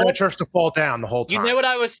was waiting for that church to fall down the whole time. You know what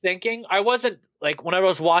I was thinking? I wasn't when I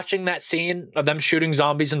was watching that scene of them shooting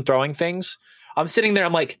zombies and throwing things. I'm sitting there.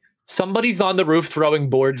 I'm like, somebody's on the roof throwing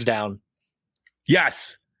boards down.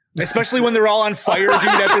 Yes. Especially when they're all on fire, dude.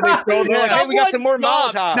 After they throw, they're like, "Hey, we got some more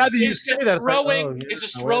Molotovs." Now that you say that, it's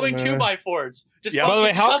just throwing 2x4s. Just by the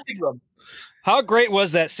way, how great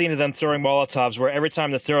was that scene of them throwing Molotovs? Where every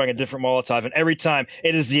time they're throwing a different Molotov, and every time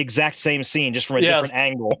it is the exact same scene, just from a different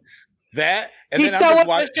angle. He's so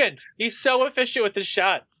efficient. He's so efficient with his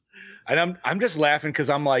shots. And I'm just laughing because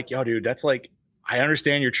I'm like, yo, dude, that's like. I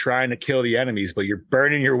understand you're trying to kill the enemies, but you're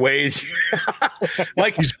burning your way.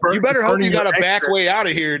 You better hope you got a back way out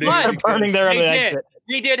of here, dude. Burning their other exit.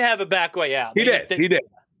 He did have a back way out. He did. They did.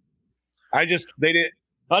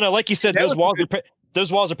 Oh no, like you said, those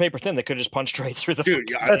walls are paper thin. They could have just punched straight through the.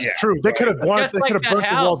 Dude, that's true. They could have burnt the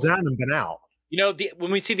wall down and been out.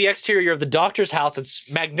 When we see the exterior of the doctor's house, it's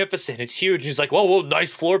magnificent. It's huge. He's like, whoa, nice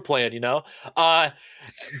floor plan, But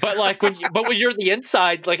when you're the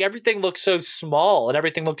inside, everything looks so small and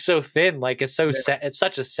everything looks so thin. It's so set. It's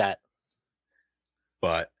such a set.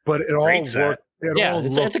 But it all worked.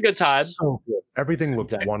 It's a good time. So good. Everything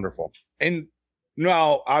looked wonderful. And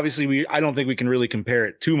now, obviously, I don't think we can really compare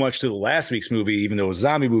it too much to the last week's movie, even though it was a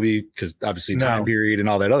zombie movie, because obviously time period and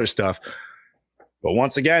all that other stuff. But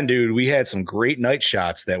once again, dude, we had some great night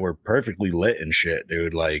shots that were perfectly lit and shit,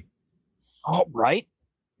 dude. Right.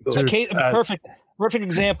 Perfect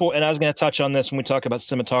example, and I was going to touch on this when we talk about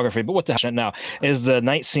cinematography, but what the hell now is the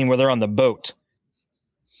night scene where they're on the boat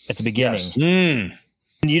at the beginning. Yes. And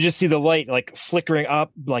you just see the light flickering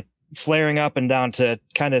up, flaring up and down to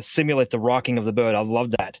kind of simulate the rocking of the boat. I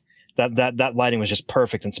love that. That lighting was just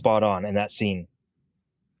perfect and spot on in that scene.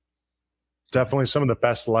 Definitely some of the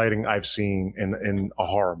best lighting I've seen in a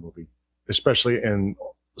horror movie, especially in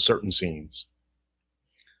certain scenes.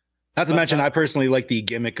 Not to mention, I personally like the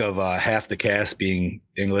gimmick of half the cast being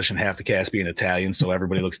English and half the cast being Italian, so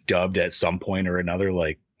everybody looks dubbed at some point or another.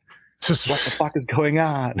 Just what the fuck is going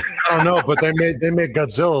on? I don't know, but they made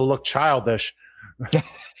Godzilla look childish.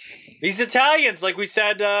 These Italians, like we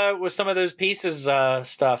said, with some of those pieces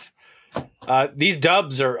stuff. These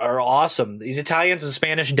dubs are awesome. These Italians and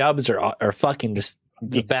Spanish dubs are fucking just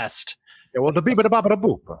the best. Yeah, well, the beep and the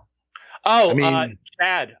boop. Oh,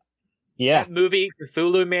 Chad. Yeah. That movie,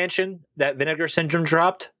 Cthulhu Mansion, that Vinegar Syndrome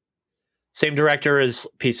dropped. Same director as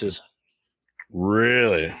Pieces.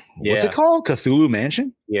 Really? Yeah. What's it called? Cthulhu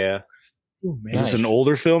Mansion? Yeah. Ooh, Is this an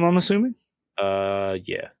older film, I'm assuming?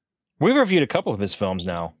 Yeah. We've reviewed a couple of his films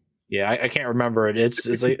now. Yeah, I can't remember it.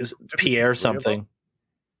 It's like it's Pierre something.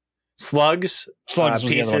 Slugs Slugs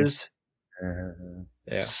was the other one. pieces.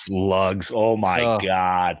 Yeah. Slugs. Oh my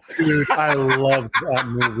God. Dude, I love that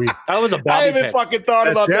movie. That was a I Bobby haven't pick. fucking thought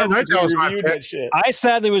about Yeah, that since that was we my reviewed pick. that shit. I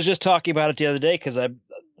sadly was just talking about it the other day because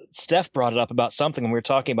Steph brought it up about something and we were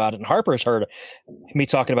talking about it, and Harper's heard me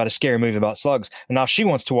talking about a scary movie about slugs, and now she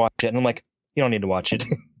wants to watch it, and I'm like, you don't need to watch it.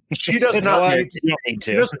 She does It's not hard. need to. You don't need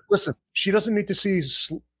She to. doesn't, listen, she doesn't need to see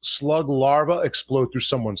slug larva explode through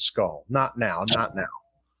someone's skull. Not now. Not now.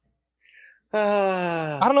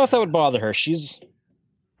 I don't know if that would bother her.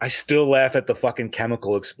 I still laugh at the fucking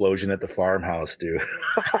chemical explosion at the farmhouse, dude.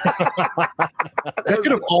 That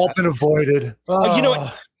could have all been avoided. You know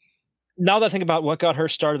what? Now that I think about what got her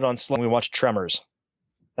started on slug, we watched Tremors.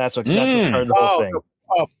 That's what started the whole thing.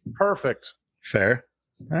 Oh, perfect. Fair.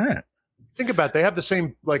 All right. Think about it. They have the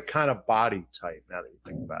same like kind of body type. Now that you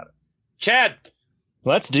think about it. Chad.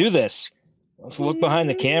 Let's do this. Let's look behind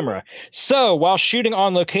the camera. So, while shooting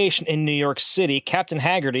on location in New York City, Captain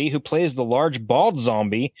Haggerty, who plays the large bald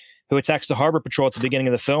zombie who attacks the harbor patrol at the beginning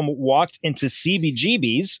of the film, walked into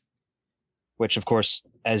CBGB's, which, of course,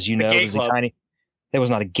 as you know, is a tiny. It was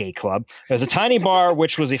not a gay club. It was a tiny bar,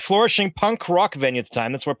 which was a flourishing punk rock venue at the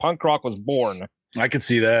time. That's where punk rock was born. I could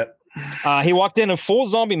see that. He walked in full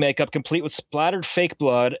zombie makeup, complete with splattered fake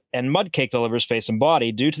blood and mud caked all over his face and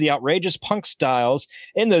body. Due to the outrageous punk styles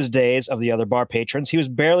in those days of the other bar patrons, he was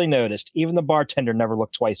barely noticed. Even the bartender never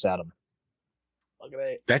looked twice at him. Look at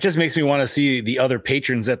that. That just makes me want to see the other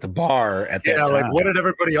patrons at the bar at that time. Like what did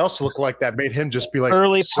everybody else look like that made him just be like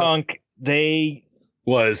Early punk, it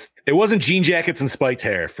wasn't jean jackets and spiked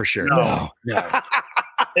hair for sure. No.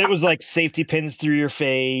 It was like safety pins through your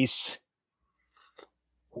face.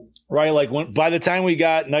 Right, like by the time we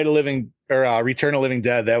got Night of Living or Return of Living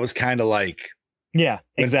Dead, that was kind of like when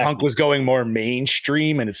punk was going more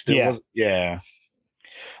mainstream, and it still was. Yeah.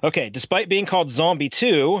 Okay, despite being called Zombie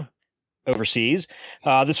 2 overseas,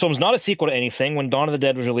 this film is not a sequel to anything. When Dawn of the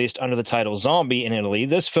Dead was released under the title Zombie in Italy,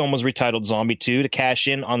 this film was retitled Zombie 2 to cash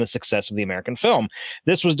in on the success of the American film.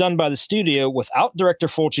 This was done by the studio without director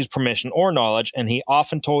Fulci's permission or knowledge, and he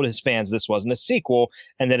often told his fans this wasn't a sequel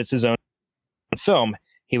and that it's his own film.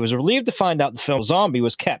 He was relieved to find out the film Zombie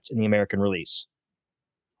was kept in the American release.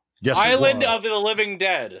 Yes, Island of the Living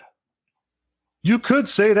Dead. You could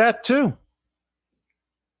say that too.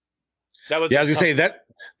 That was I was gonna say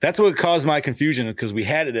that's what caused my confusion, is because we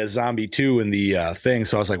had it as Zombie 2 in the thing.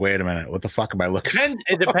 So I was like, wait a minute, what the fuck am I looking for?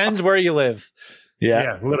 It depends where you live.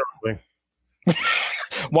 Yeah, literally.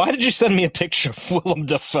 Why did you send me a picture of Willem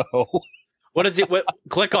Dafoe? What is it?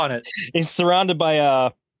 Click on it. He's surrounded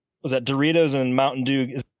by was that Doritos and Mountain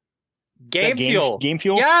Dew? Game Fuel. Game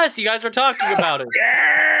Fuel? Yes, you guys were talking about it.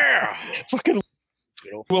 Yeah. Fucking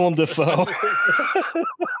Willem Dafoe.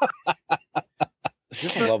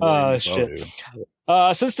 Shit.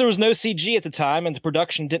 Since there was no CG at the time and the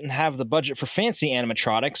production didn't have the budget for fancy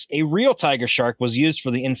animatronics, a real tiger shark was used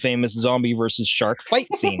for the infamous zombie versus shark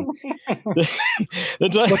fight scene. What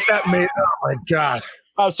that made? Oh my god!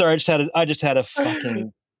 I'm sorry, I just had a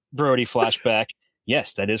fucking Brody flashback.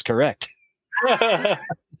 Yes, that is correct.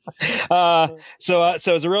 So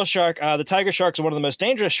as a real shark, the tiger sharks are one of the most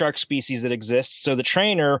dangerous shark species that exists. So the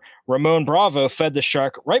trainer, Ramon Bravo, fed the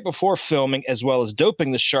shark right before filming, as well as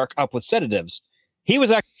doping the shark up with sedatives. He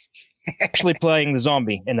was actually playing the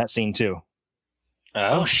zombie in that scene too.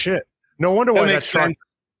 Oh shit! No wonder why that shark.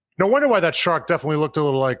 No wonder why that shark definitely looked a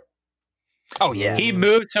little like. Oh yeah, he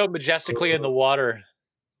moved so majestically in the water.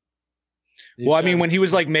 Well, I mean, when he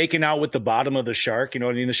was like making out with the bottom of the shark, you know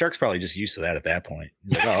what I mean? The shark's probably just used to that at that point.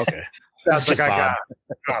 He's like, oh, okay. That's like, I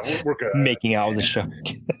got it. We're good. Making out with the shark.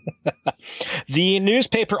 The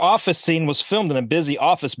newspaper office scene was filmed in a busy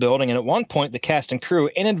office building, and at one point, the cast and crew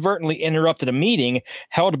inadvertently interrupted a meeting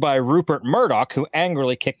held by Rupert Murdoch, who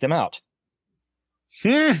angrily kicked them out.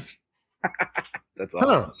 That's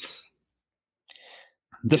awesome.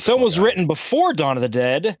 The film was written before Dawn of the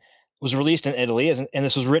Dead was released in Italy, and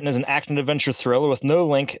this was written as an action-adventure thriller with no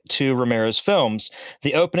link to Romero's films.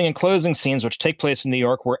 The opening and closing scenes, which take place in New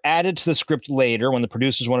York, were added to the script later when the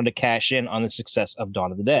producers wanted to cash in on the success of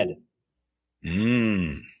Dawn of the Dead.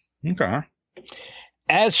 Okay.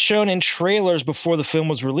 As shown in trailers before the film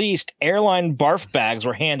was released, airline barf bags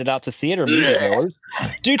were handed out to theater moviegoers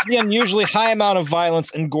due to the unusually high amount of violence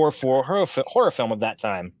and gore for a horror film of that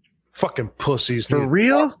time. Fucking pussies. For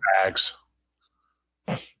real? Bags.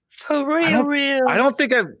 For real. I don't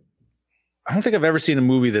think I've ever seen a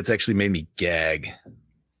movie that's actually made me gag.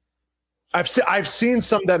 I've seen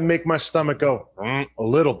some that make my stomach go a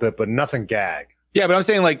little bit, but nothing gag. Yeah, but I'm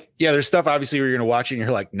saying like, yeah, there's stuff obviously where you're gonna watch it and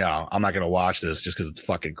you're like, no, I'm not gonna watch this just because it's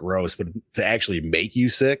fucking gross. But to actually make you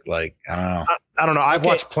sick, like, I don't know. I don't know. I've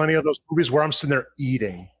watched plenty of those movies where I'm sitting there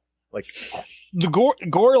eating. Like the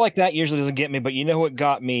gore like that usually doesn't get me, but you know what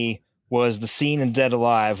got me was the scene in Dead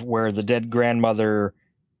Alive where the dead grandmother,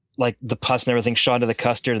 like the pus and everything, shot into the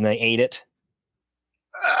custard and they ate it.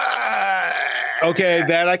 Okay,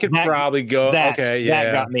 that I could probably go. Okay, yeah,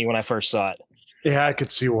 that got me when I first saw it. Yeah, I could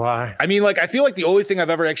see why. I mean, like, I feel like the only thing I've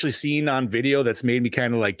ever actually seen on video that's made me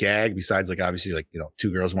kind of like gag, besides like obviously like, you know,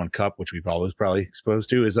 Two Girls, One Cup, which we've always probably exposed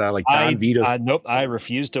to, is like Don Vito's. Nope, I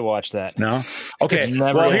refuse to watch that. No. Okay.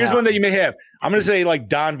 Well, here's one that you may have. I'm gonna say like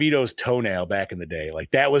Don Vito's Toenail back in the day. Like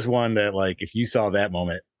that was one that like if you saw that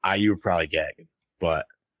moment, you were probably gagging. But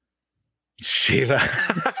Sheila.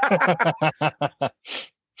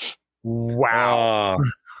 Wow.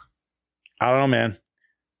 I don't know, man.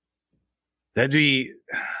 That'd be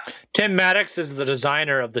Tim Maddox is the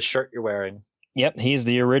designer of the shirt you're wearing. Yep, he's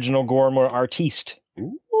the original Gormore artiste.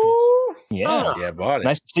 Ooh. Yeah, yeah, bought it.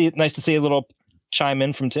 Nice to see a little chime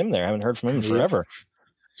in from Tim there. I haven't heard from him in forever.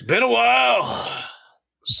 It's been a while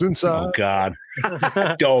since. Oh God!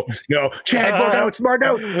 Don't no, Chad, more notes, more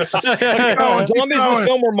notes. Zombies in the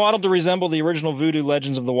film were modeled to resemble the original voodoo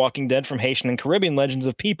legends of The Walking Dead from Haitian and Caribbean legends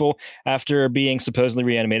of people after being supposedly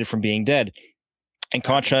reanimated from being dead. In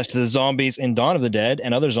contrast to the zombies in Dawn of the Dead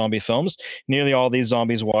and other zombie films, nearly all these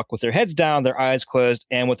zombies walk with their heads down, their eyes closed,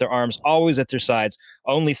 and with their arms always at their sides.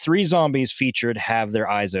 Only 3 zombies featured have their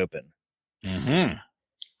eyes open. Mm-hmm.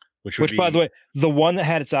 Which, by the way, the one that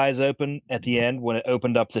had its eyes open at the end when it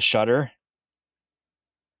opened up the shutter,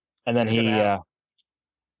 and then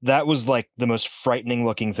that was like the most frightening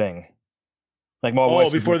looking thing. Like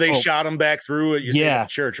before they shot him back through it, at the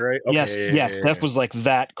church, right? Okay, yes, That was like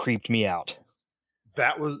that creeped me out.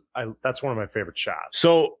 That's one of my favorite shots.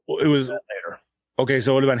 So it was later. Okay,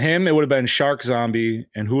 so it would have been him. It would have been Shark Zombie,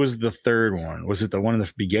 and who was the third one? Was it the one in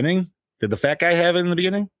the beginning? Did the fat guy have it in the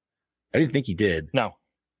beginning? I didn't think he did. No.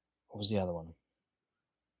 What was the other one?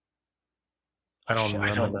 I don't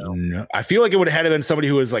know. I feel like it would have had to been somebody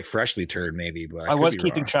who was like freshly turned, maybe. But I was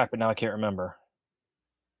keeping track, but now I can't remember.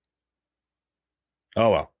 Oh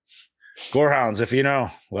well. Gorehounds, if you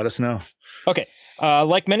know, let us know. Okay.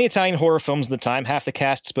 Like many Italian horror films at the time, half the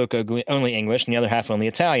cast spoke only English and the other half only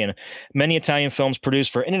Italian. Many Italian films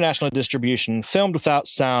produced for international distribution, filmed without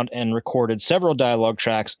sound, and recorded several dialogue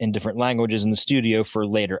tracks in different languages in the studio for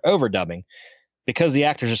later overdubbing. Because the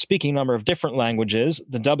actors are speaking a number of different languages,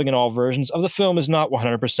 the dubbing in all versions of the film is not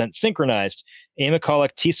 100% synchronized. Ian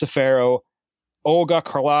McCulloch, Tisa Farrow, Olga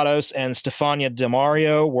Carlatos, and Stefania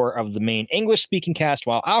DeMario were of the main English-speaking cast,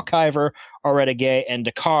 while Al Kiver, Aretta Gay, and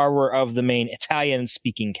Dakar were of the main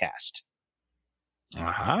Italian-speaking cast.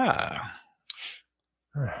 Aha.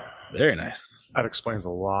 Very nice. That explains a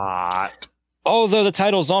lot. Although the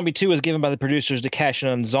title Zombie 2 was given by the producers to cash in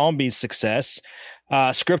on Zombie's success,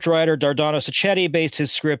 scriptwriter Dardano Sacchetti based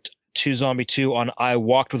his script to Zombie 2 on I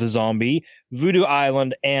Walked with a Zombie, Voodoo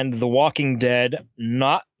Island, and The Walking Dead,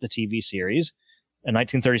 not the TV series, a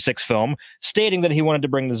 1936 film, stating that he wanted to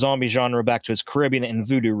bring the zombie genre back to its Caribbean and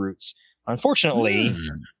voodoo roots. Unfortunately,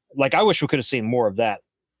 I wish we could have seen more of that.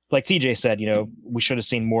 Like TJ said, we should have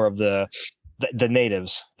seen more of the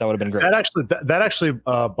natives. That would have been great. That actually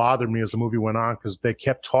bothered me as the movie went on because they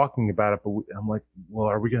kept talking about it, but I'm like, well,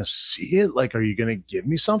 are we going to see it? Like, are you going to give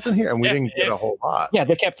me something here? And we didn't get a whole lot. Yeah,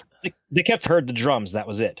 they kept heard the drums. That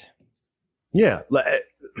was it. Yeah,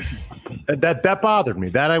 that bothered me.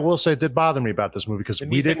 That I will say did bother me about this movie because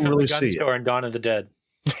we didn't really see it. In Dawn of the Dead.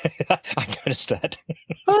 I noticed that.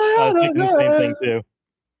 I was thinking the same thing too.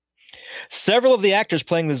 Several of the actors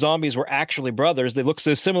playing the zombies were actually brothers. They looked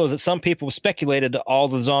so similar that some people speculated that all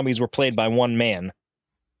the zombies were played by one man.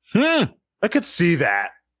 I could see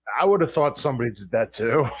that. I would have thought somebody did that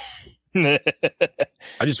too.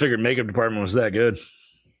 I just figured makeup department was that good.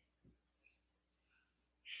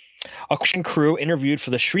 A crew interviewed for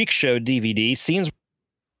the Shriek Show DVD. Scenes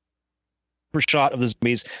were shot of the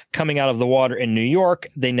zombies coming out of the water in New York.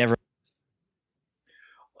 They never.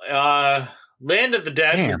 Land of the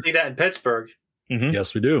Dead. Damn. We see that in Pittsburgh. Mm-hmm.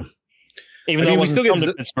 Yes, we do. Even though it wasn't filmed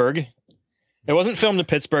in Pittsburgh. It wasn't filmed in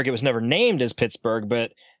Pittsburgh. It was never named as Pittsburgh,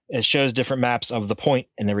 but it shows different maps of the point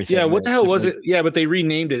and everything. Yeah, what the hell was it? Yeah, but they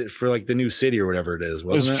renamed it for like the new city or whatever it is,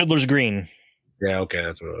 wasn't it? Was Fiddler's Green. Yeah, okay,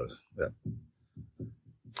 that's what it was.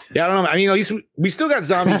 Yeah, I don't know. I mean, at least we still got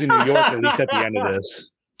zombies in New York, at least at the end of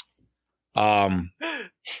this. I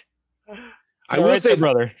will say,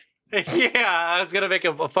 brother. Yeah, I was gonna make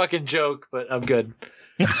a fucking joke, but I'm good.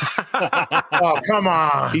 Oh, come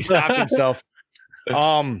on. He stopped himself.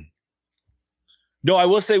 No, I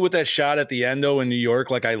will say with that shot at the end though in New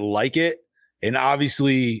York, like I like it, and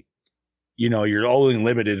obviously, you're only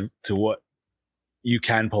limited to what you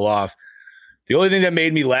can pull off. The only thing that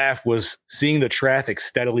made me laugh was seeing the traffic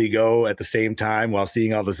steadily go at the same time while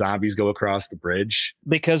seeing all the zombies go across the bridge.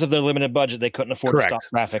 Because of their limited budget, they couldn't afford to stop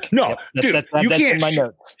traffic. No, dude, you can't.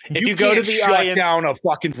 If you go to the shut down a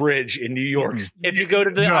fucking bridge in New York. If you go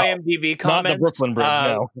to the IMDb comments, not the Brooklyn Bridge.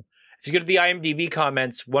 No. If you go to the IMDb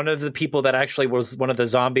comments, one of the people that actually was one of the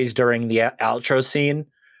zombies during the outro scene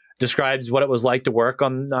describes what it was like to work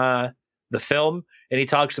on the film, and he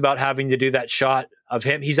talks about having to do that shot of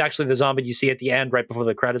him. He's actually the zombie you see at the end right before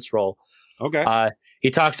the credits roll. Okay. He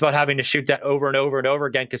talks about having to shoot that over and over and over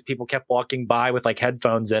again because people kept walking by with like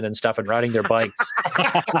headphones in and stuff and riding their bikes.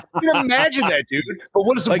 You can imagine that, dude. But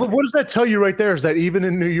what does that tell you right there is that even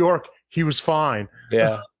in New York, he was fine.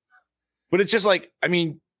 Yeah. But it's just like, I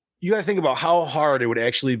mean, you got to think about how hard it would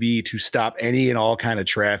actually be to stop any and all kind of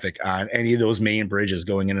traffic on any of those main bridges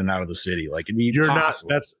going in and out of the city. Like, it'd be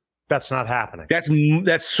impossible. That's not happening.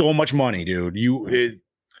 That's so much money, dude. You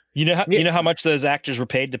know how much those actors were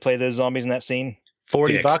paid to play those zombies in that scene?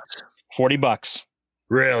 $40. $40.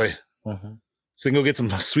 Really? Uh-huh. So they can go get some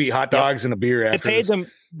sweet hot dogs and a beer after.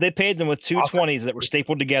 They paid them with two 20s that were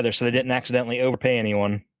stapled together so they didn't accidentally overpay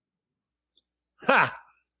anyone. Ha!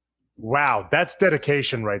 Wow, that's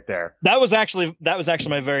dedication right there. That was actually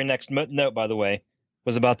my very next note, by the way,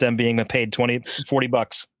 was about them being paid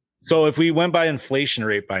 $40. So if we went by inflation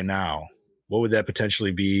rate by now, what would that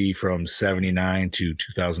potentially be from 79 to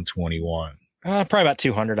 2021? Probably about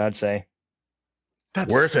 200, I'd say.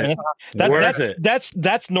 That's worth it.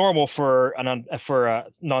 That's normal for a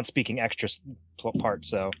non-speaking extra part.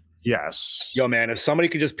 So yes, yo man, if somebody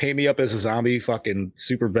could just pay me up as a zombie, fucking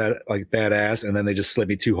super badass, and then they just slip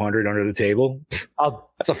me 200 under the table,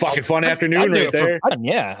 that's a fucking fun afternoon right there.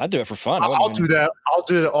 I'd do it for fun. I'll do that. I'll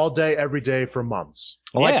do it all day, every day for months.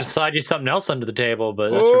 I'd like to slide you something else under the table,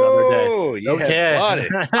 but that's for another day. Oh, yeah, okay.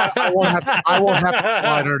 I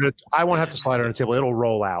won't have to slide under the table. It'll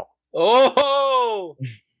roll out. Oh,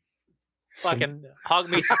 fucking hog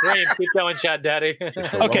me supreme. Keep going, Chad Daddy.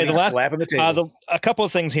 Okay, the last slap on the table. A couple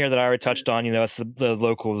of things here that I already touched on. It's the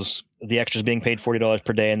locals, the extras being paid $40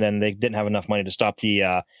 per day, and then they didn't have enough money to stop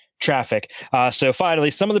the traffic. So finally,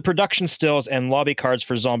 some of the production stills and lobby cards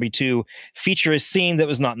for Zombie 2 feature a scene that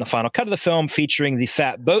was not in the final cut of the film, featuring the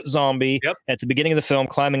fat boat zombie at the beginning of the film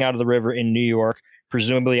climbing out of the river in New York,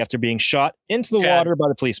 presumably after being shot into the water by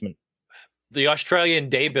the policeman. The Australian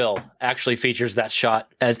day bill actually features that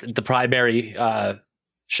shot as the primary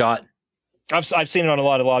shot. I've seen it on a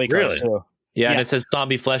lot of lobby cards too. Yeah, and it says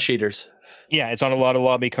zombie flesh eaters. Yeah, it's on a lot of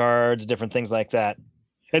lobby cards, different things like that.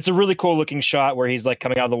 It's a really cool looking shot where he's like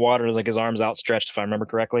coming out of the water, like his arms outstretched, if I remember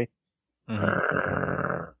correctly. Oh,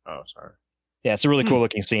 sorry. Yeah, it's a really cool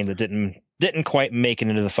looking scene that didn't quite make it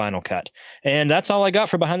into the final cut. And that's all I got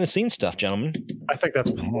for behind the scenes stuff, gentlemen. I think that's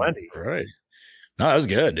plenty. Right. No, that was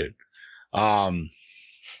good, dude. Oh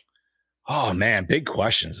man, big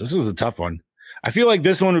questions. This was a tough one. I feel like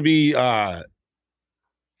this one would be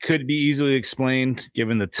could be easily explained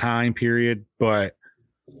given the time period, but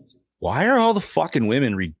why are all the fucking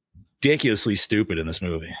women ridiculously stupid in this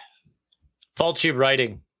movie? Fault tube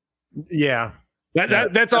writing. Yeah.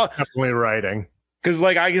 That's all definitely writing. Because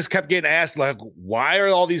like I just kept getting asked, like, why are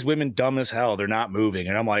all these women dumb as hell? They're not moving.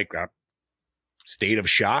 And I'm like, state of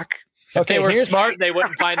shock. If they were smart, they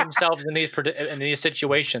wouldn't find themselves in these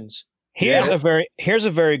situations. Here's a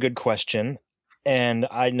very good question, and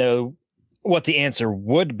I know what the answer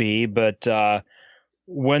would be, but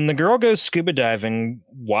when the girl goes scuba diving,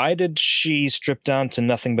 why did she strip down to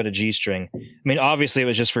nothing but a G-string? I mean, obviously it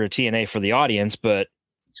was just for a TNA for the audience, but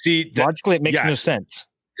logically it makes no sense.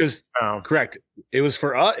 Because correct, it was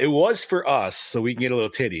for us, so we can get a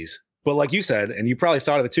little titties. But like you said, and you probably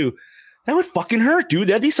thought of it too. That would fucking hurt, dude.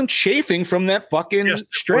 That'd be some chafing from that fucking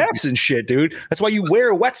straps and shit, dude. That's why you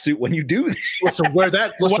wear a wetsuit when you do that. Listen, where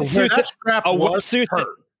that strap was hurt.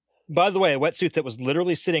 By the way, a wetsuit that was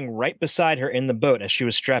literally sitting right beside her in the boat as she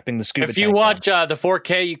was strapping the scuba. If you watch the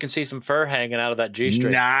 4K, you can see some fur hanging out of that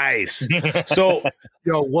G-string. Nice. So,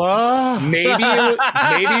 yo, what? Maybe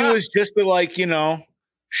it was just to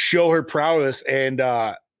show her prowess and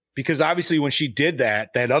because obviously when she did that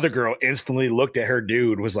other girl instantly looked at her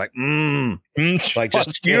dude, was like, like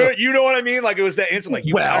just you know what I mean? Like it was that instant, like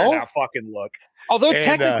you better not fucking look. Although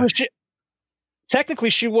technically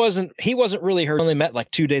he wasn't really her. Only met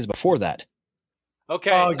like 2 days before that.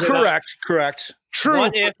 Okay, correct.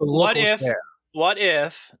 True. What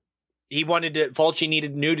if Fulci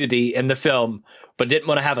needed nudity in the film, but didn't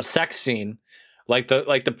want to have a sex scene like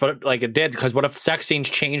it did, because what if sex scenes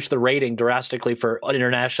changed the rating drastically for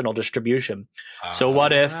international distribution? So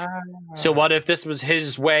what if this was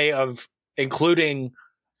his way of including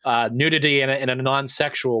nudity in a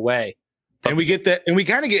non-sexual way? And we get that, and we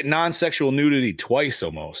kind of get non-sexual nudity twice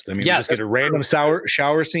almost. I mean, you just get a random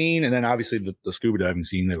shower scene, and then obviously the scuba diving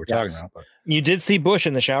scene that we're talking about. But. You did see Bush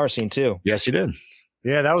in the shower scene too. Yes, you did.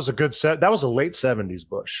 Yeah, that was a good set. That was a late 70s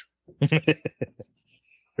Bush.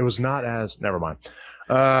 It was not as. Never mind.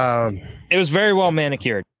 It was very well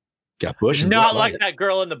manicured. Got Bush. Not like that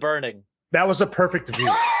girl in The Burning. That was a perfect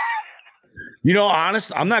view. You know,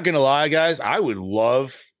 honest, I'm not gonna lie, guys. I would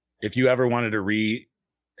love if you ever wanted to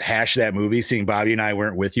rehash that movie. Seeing Bobby and I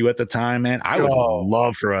weren't with you at the time, man. I would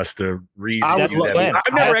love for us to read that movie.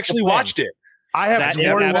 I've never actually watched it. I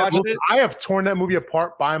have torn that movie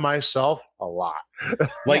apart by myself a lot.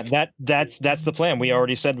 Like that's the plan. We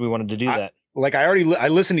already said we wanted to do that. Like I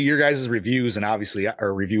listened to your guys' reviews and obviously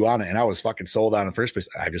our review on it, and I was fucking sold on in the first place.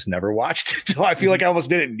 I just never watched it. I feel like I almost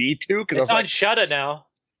didn't need to because it's on Shudder now.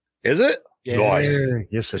 Is it? Yeah. Nice.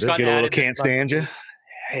 Yes, it is. Get a little Can't Stand You.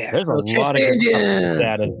 Yeah, there's a lot of good stuff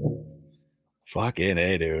added. Fucking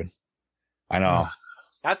A, dude. I know.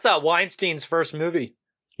 That's Weinstein's first movie.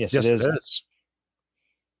 Yes, it is.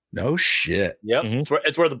 No shit. Yep. Mm-hmm.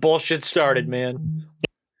 It's where the bullshit started, man.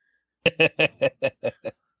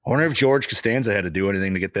 I wonder if George Costanza had to do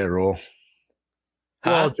anything to get that role.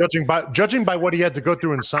 Well, judging by what he had to go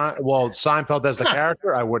through in Seinfeld as the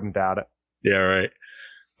character, I wouldn't doubt it. Yeah, right.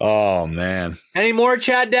 Oh man. Any more,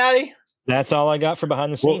 Chad Daddy? That's all I got for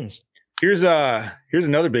behind the scenes. Here's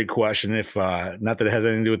another big question. If not that it has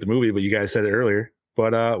anything to do with the movie, but you guys said it earlier.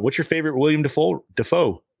 But what's your favorite William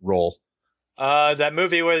Dafoe role? That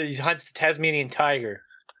movie where he hunts the Tasmanian tiger.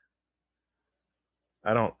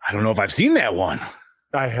 I don't know if I've seen that one.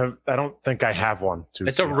 I don't think I have one.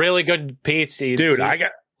 It's a really good piece, dude.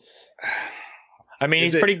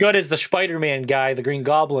 He's pretty good as the Spider-Man guy, the Green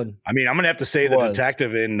Goblin. I mean, I'm gonna have to say the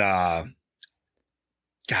detective in.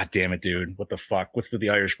 God damn it, dude! What the fuck? What's the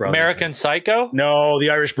Irish Brothers? American Psycho? No,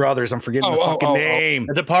 the Irish Brothers. I'm forgetting the fucking name.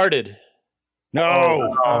 The Departed.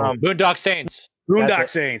 No, Boondock Saints. Boondock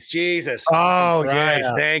Saints. Jesus. Oh Christ,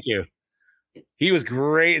 yeah. Thank you. He was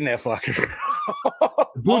great in that fucking.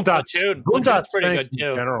 Boondock Saints pretty good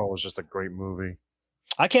too. In general, was just a great movie.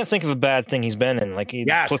 I can't think of a bad thing he's been in. Like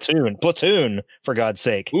Platoon, for God's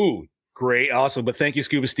sake. Ooh, great, awesome. But thank you,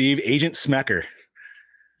 Scuba Steve. Agent Smecker.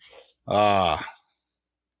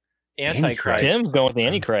 Antichrist. Tim's going with the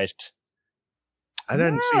Antichrist. I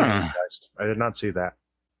didn't see Antichrist. I did not see that.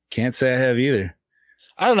 Can't say I have either.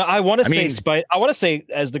 I don't know. I want to say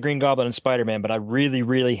as the Green Goblin and Spider-Man, but I really,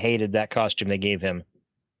 really hated that costume they gave him.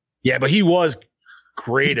 Yeah, but he was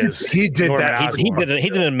great he did Norman that. He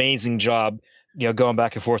did an amazing job, going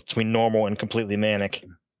back and forth between normal and completely manic.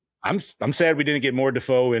 I'm sad we didn't get more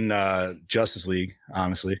Dafoe in Justice League,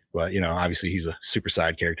 honestly. But obviously he's a super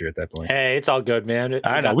side character at that point. Hey, it's all good, man.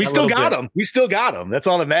 I know we still got him. We still got him. That's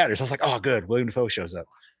all that matters. I was like, oh, good. William Dafoe shows up.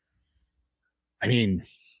 I mean,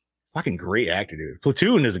 fucking great actor, dude.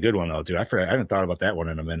 Platoon is a good one though, dude. I haven't thought about that one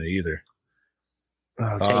in a minute either.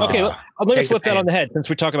 Okay, let me flip that on the head. Since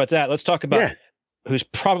we talk about that, let's talk about who's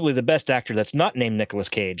probably the best actor that's not named Nicolas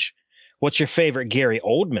Cage. What's your favorite Gary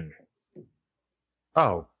Oldman?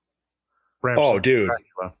 Oh, dude.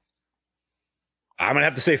 Dracula. I'm gonna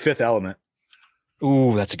have to say Fifth Element.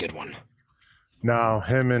 Ooh, that's a good one. No,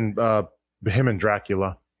 him and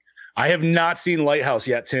Dracula. I have not seen Lighthouse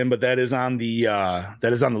yet, Tim, but that is on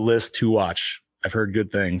the list to watch. I've heard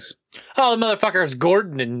good things. Oh, the motherfucker is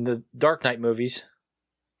Gordon in the Dark Knight movies.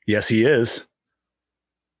 Yes, he is.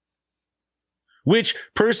 Which,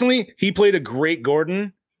 personally, he played a great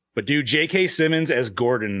Gordon, but dude, J.K. Simmons as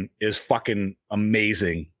Gordon is fucking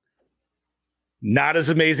amazing. Not as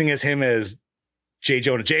amazing as him as J.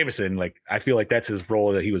 Jonah Jameson. Like, I feel like that's his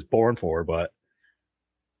role that he was born for, but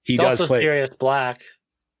he does also play. Sirius Black.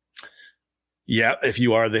 Yeah, if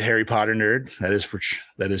you are the Harry Potter nerd, that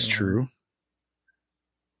is true.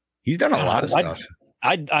 He's done a lot of stuff.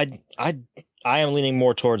 I am leaning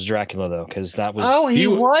more towards Dracula though, because that was. Oh, he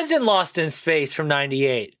was in Lost in Space from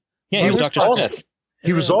 '98. Yeah, he was Dr. Smith.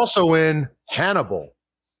 He was also in Hannibal.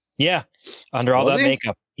 Yeah, under all that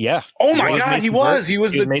makeup. Yeah. Oh my God, he was. He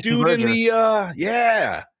was the dude in the.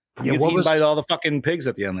 Yeah. He was eaten by all the fucking pigs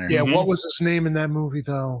at the end there. Yeah. What was his name in that movie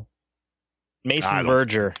though? Mason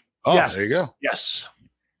Verger. Oh, yes. There you go. Yes.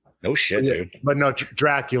 No shit, dude. But no,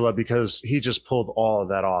 Dracula, because he just pulled all of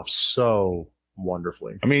that off so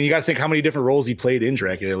wonderfully. I mean, you got to think how many different roles he played in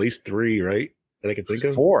Dracula. At least 3, right? that I can think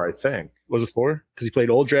of. 4, I think. Was it 4? Because he played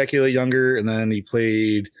old Dracula younger, and then he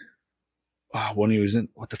played when he was in.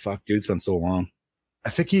 What the fuck, dude? It's been so long. I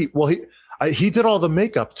think he did all the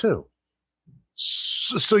makeup too.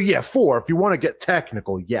 So yeah, 4. If you want to get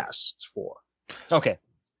technical, yes, it's 4. Okay.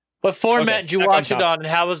 What format did you back watch on it top. on, and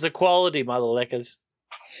how was the quality, mother lickers?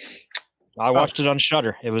 I watched it on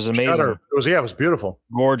Shudder. It was amazing. Shudder. It was beautiful.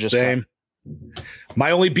 Gorgeous. Same.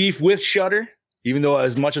 My only beef with Shudder, even though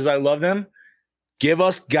as much as I love them, give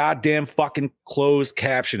us goddamn fucking closed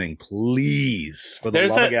captioning, please. For the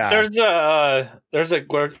love of God. There's a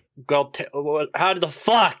how the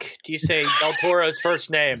fuck do you say Del Toro's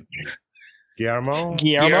first name? Guillermo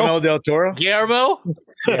del Toro. Guillermo?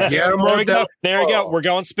 Guillermo There we go. We're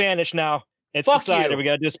going Spanish now. It's Fuck decided. you. We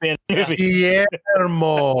got to do a Spanish movie.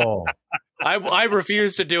 Guillermo. I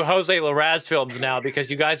refuse to do Jose Larraz films now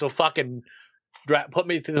because you guys will fucking put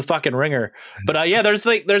me through the fucking ringer. But yeah, there's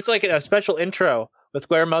like a special intro with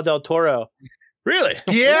Guillermo del Toro. Really?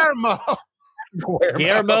 Guillermo.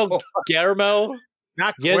 Guillermo,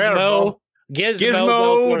 Not Gizmo,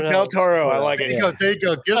 Gizmo del Toro. I like it. There you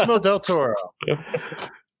go. Gizmo del Toro.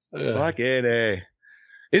 Fucking A.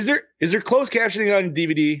 Is there closed captioning on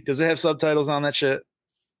DVD? Does it have subtitles on that shit?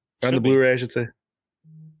 On the Blu-ray, I should say.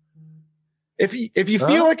 If you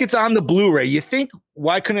feel like it's on the Blu-ray, you think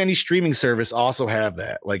why couldn't any streaming service also have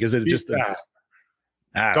that? Like, is it just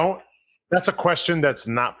That's a question that's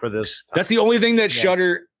not for this time. That's the only thing that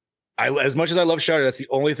Shudder. As much as I love Shudder, that's the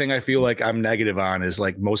only thing I feel like I'm negative on is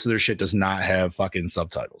like most of their shit does not have fucking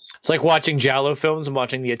subtitles. It's like watching Giallo films and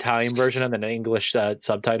watching the Italian version and then English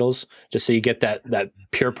subtitles, just so you get that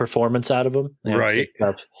pure performance out of them. Yeah, right.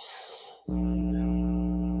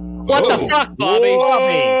 What the fuck, Bobby?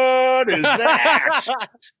 What is that?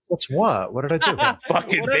 What's what? What did I do?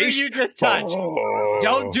 Fucking Whatever bass. you just touched. Oh.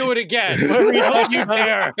 Don't do it again. Don't you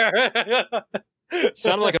dare.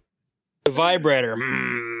 Sounded like a vibrator.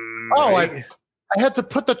 Oh, I had to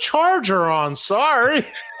put the charger on. Sorry.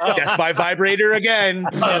 That's my vibrator again.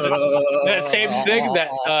 That same thing that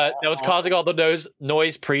was causing all the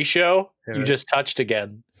noise pre-show. You just touched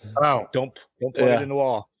again. Oh, Don't put it in the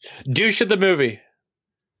wall. Douche of the movie.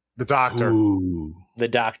 the doctor. Ooh. The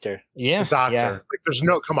doctor. Yeah. The doctor. Yeah. Like, there's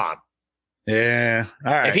no. Come on. Yeah.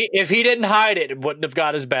 All right. If he didn't hide it, it wouldn't have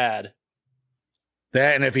got as bad.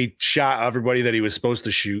 That and if he shot everybody that he was supposed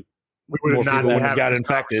to shoot, We would more have not people wouldn't have had got this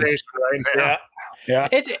infected. conversation right now. Yeah.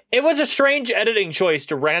 It was a strange editing choice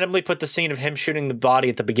to randomly put the scene of him shooting the body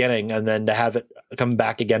at the beginning and then to have it come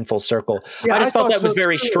back again full circle. Yeah, I just felt thought that was so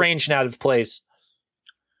very too. strange and out of place.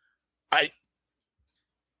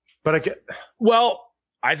 But I get. Well,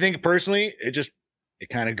 I think personally, it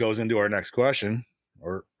kind of goes into our next question,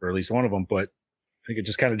 or at least one of them. But I think it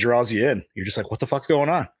just kind of draws you in. You're just like, what the fuck's going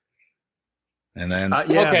on? And then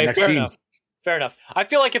Yeah, okay, next fair scene. enough. Fair enough. I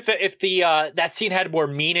feel like if the that scene had more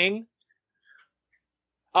meaning.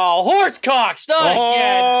 Oh, horse cocks! Not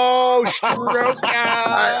again. Oh, stroke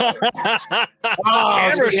out. Oh,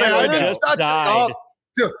 Camera yeah, shot I just didn't- died.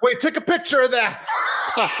 Dude, wait, take a picture of that.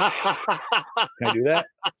 Can I do that?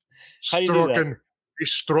 How do you do that? Stroking.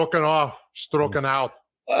 He's stroking off, stroking out.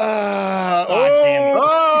 Oh,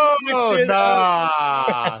 Oh,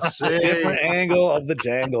 nah. See? different angle of the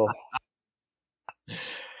dangle.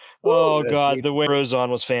 Oh That's god, neat. the way it froze on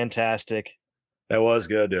was fantastic. That was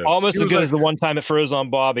good, dude. Almost He as was good like- as the one time it froze on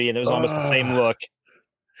Bobby, and it was almost the same look.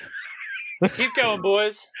 Keep going,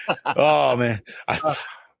 boys. Oh man.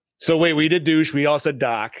 So wait, we did douche. We all said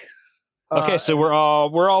Doc. Okay, so we're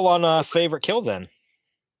all on favorite kill then.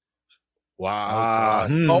 Wow.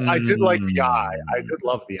 Oh, I did like the eye. I did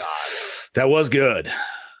love the eye. That was good.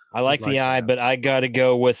 I like the eye, but I got to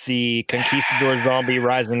go with the conquistador zombie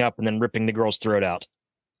rising up and then ripping the girl's throat out.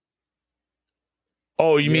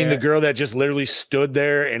 Oh, you mean Yeah. the girl that just literally stood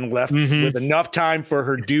there and left Mhm. with enough time for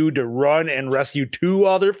her dude to run and rescue two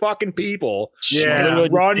other fucking people? Yeah. Literally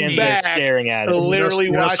just Run stands there back staring at to it. literally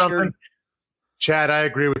You know watch her. something? Chad, I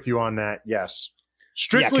agree with you on that. Yes. 'cause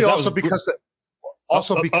Strictly that also was- because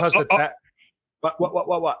that.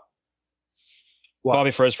 What? Bobby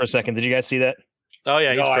froze for a second. Did you guys see that? Oh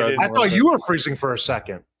yeah, he's No, I frozen. didn't. I thought you were freezing for a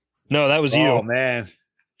second. No, that was you. Oh man,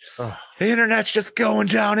 Ugh. the internet's just going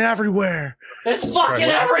down everywhere. It's fucking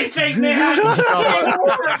everything, man.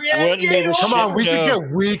 Wouldn't be the Come on,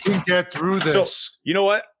 shit we can get through this. So you know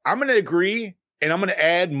what? I'm gonna agree, and I'm gonna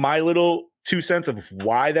add my little 2 cents of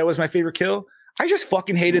why that was my favorite kill. I just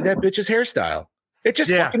fucking hated that bitch's hairstyle. It just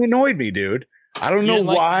Yeah. fucking annoyed me, dude. I don't know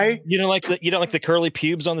why. You don't like the curly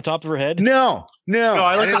pubes on the top of her head? No,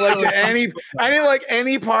 I didn't like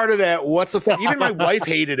any part of that whatsoever. Even my wife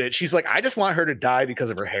hated it. She's like, I just want her to die because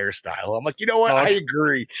of her hairstyle. I'm like, you know what? I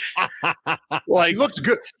agree. Like, she looked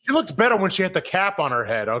good. She looked better when she had the cap on her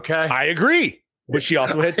head. Okay, I agree. But she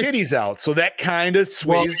also had titties out, so that kind of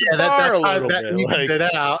sways the bar a little bit. Like, it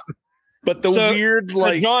out. But the weird,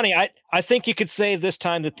 like, Johnny, I think you could say this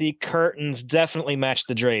time that the curtains definitely match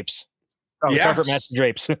the drapes. Oh, yeah, carpet match the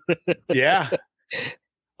drapes. Yeah,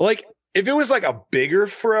 like if it was like a bigger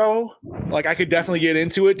fro, like I could definitely get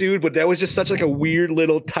into it, dude. But that was just such like a weird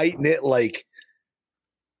little tight knit. Like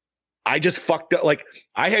I just fucked up. Like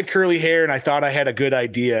I had curly hair and I thought I had a good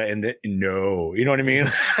idea, and no, you know what I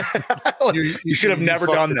mean? Like, you should have never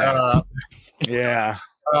done that. Yeah.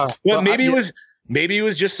 Well, maybe it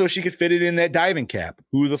was just so she could fit it in that diving cap.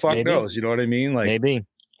 Who the fuck knows? You know what I mean? Like maybe.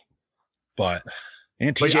 But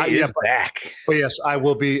and TJ is back. But yes, I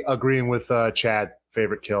will be agreeing with Chad.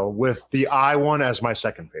 Favorite kill with the eye one as my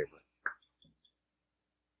second favorite.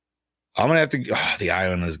 I'm gonna have to. Oh, the eye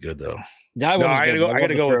one is good though. I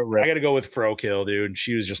gotta go with Fro kill, dude.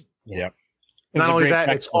 She was just Not only that,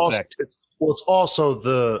 it's also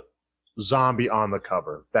the zombie on the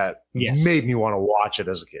cover that made me want to watch it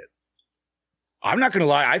as a kid. I'm not gonna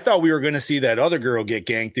lie. I thought we were gonna see that other girl get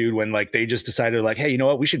ganked, dude. When like they just decided, like, hey, you know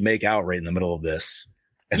what? We should make out right in the middle of this.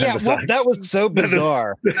 And that was so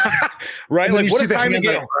bizarre, right? Like, what a time to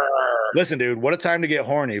get. Listen, dude, what a time to get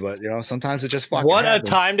horny, but sometimes it just fucking. What happens.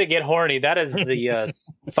 A time to get horny! That is the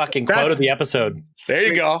fucking quote of the episode. There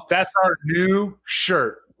you go. That's our new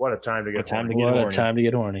shirt. What a time to get horny! What a time to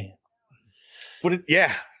get horny!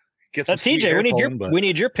 Get some TJ, we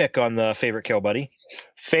need your pick on the favorite kill, buddy.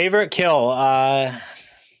 Favorite kill.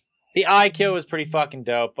 The eye kill was pretty fucking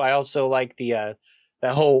dope. I also like the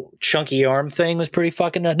that whole chunky arm thing was pretty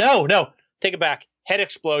fucking. No, take it back. Head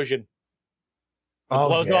explosion.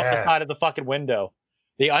 Blows off the side of the fucking window.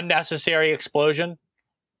 The unnecessary explosion.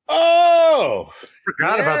 Oh,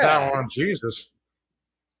 forgot about that one. Jesus.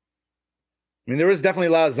 I mean, there was definitely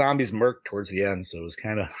a lot of zombies murked towards the end, so it was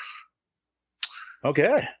kind of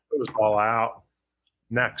okay. It was all out.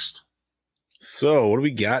 Next. So what do we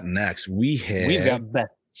got next? We've got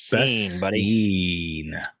best scene,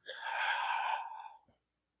 buddy.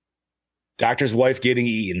 Doctor's wife getting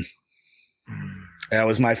eaten. That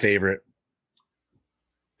was my favorite.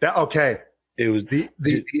 It was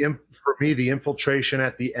for me the infiltration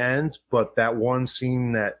at the end, but that one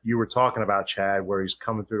scene that you were talking about, Chad, where he's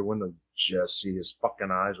coming through the window, just see his fucking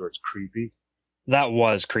eyes, where it's creepy. That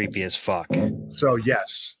was creepy as fuck. So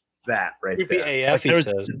yes, that right creepy there. AF. He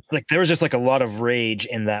says there was just like a lot of rage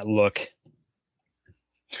in that look.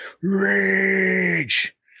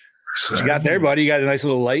 Rage. What you got there, buddy? You got a nice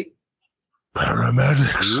little light.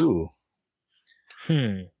 Paramedics. Ooh.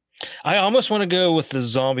 I almost want to go with the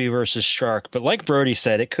zombie versus shark, but like Brody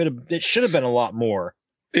said, it should have been a lot more.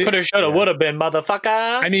 Could have, should have, would have been,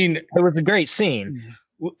 motherfucker. I mean, it was a great scene.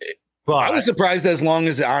 But I was surprised as long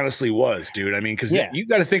as it honestly was, dude. I mean, because you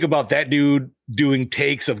got to think about that dude doing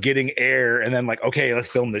takes of getting air and then like, okay, let's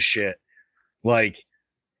film this shit. Like,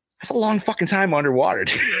 that's a long fucking time underwater,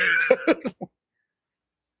 dude.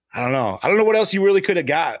 I don't know what else you really could have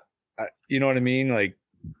got. You know what I mean? Like,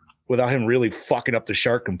 without him really fucking up the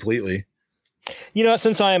shark completely.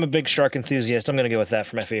 Since I am a big shark enthusiast, I'm going to go with that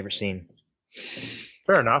for my favorite scene.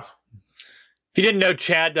 Fair enough. If you didn't know,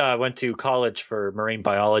 Chad went to college for marine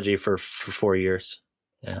biology for 4 years.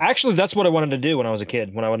 Yeah. Actually, that's what I wanted to do when I was a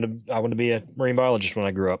kid. I wanted to be a marine biologist when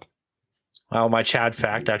I grew up. Well, my Chad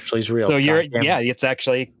fact actually is real. So it's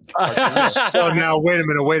actually. So now, wait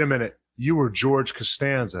a minute. You were George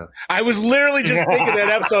Costanza. I was literally just thinking that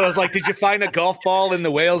episode. I was like, did you find a golf ball in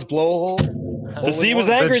the whale's blowhole? The sea was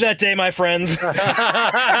angry that day, my friends. He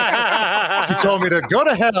told me to go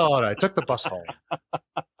to hell, and I took the bus home.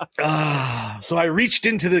 So I reached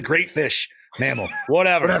into the great fish, mammal,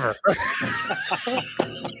 whatever.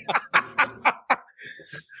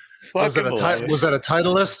 Was that a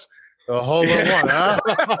Titleist? A hole in one, huh?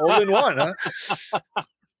 Hole in one, huh?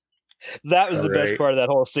 That was the best part of that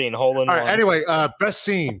whole scene. Hole in one. All right, anyway, best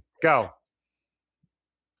scene. Go.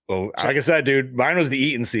 Well, like I said, dude, mine was the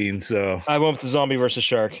eating scene. So I went with the zombie versus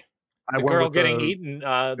shark. The girl getting eaten,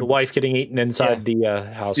 the wife getting eaten inside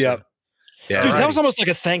the house. Yep. Yeah, dude, that was almost like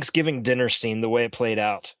a Thanksgiving dinner scene. The way it played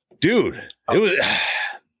out, dude. It was.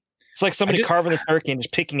 It's like somebody carving the turkey and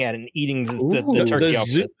just picking at it and eating the turkey.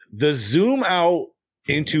 The zoom out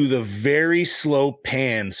into the very slow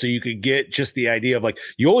pan so you could get just the idea of like,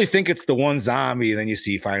 you only think it's the one zombie, and then you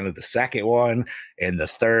see finally the second one and the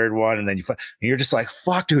third one, and then and you're just like,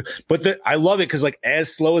 fuck, dude. But I love it because like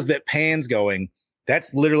as slow as that pan's going,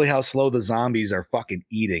 that's literally how slow the zombies are fucking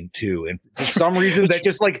eating too. And for some reason that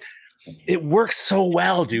just like, it works so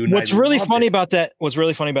well, dude. What's really funny about that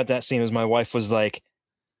scene is my wife was like,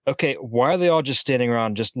 okay, why are they all just standing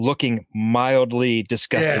around just looking mildly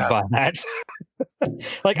disgusted by that?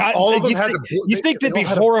 Like, you think they'd be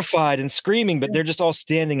horrified and screaming, but they're just all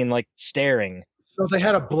standing and like staring. So they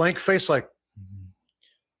had a blank face, like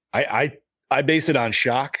I base it on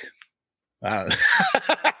shock. I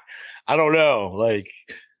don't know, like.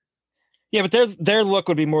 Yeah, but their look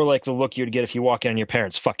would be more like the look you'd get if you walk in and your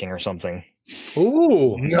parents fucking or something.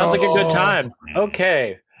 Ooh, sounds like a good time.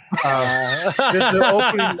 Okay.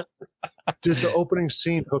 Did the opening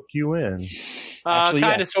scene hook you in?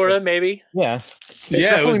 Kind of, sort of, maybe. Yeah.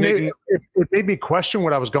 It made me question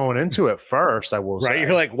what I was going into at first. I will say. Right,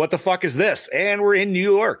 you're like, what the fuck is this? And we're in New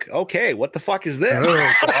York. Okay, what the fuck is this?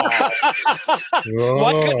 Why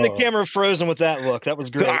couldn't the camera have frozen with that look? That was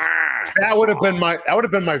great. That would have been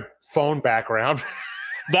my phone background.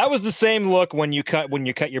 That was the same look when you cut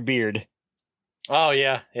your beard. Oh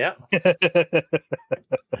yeah. Yeah,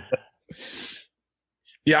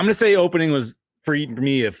 I'm gonna say opening was for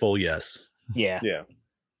me a full yes. Yeah.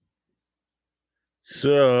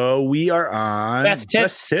 So we are on best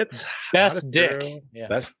tits, best dick,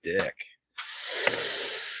 best dick.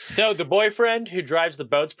 So the boyfriend who drives the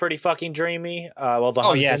boat's pretty fucking dreamy.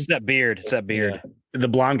 Husband, it's that beard. It's that beard. Yeah. The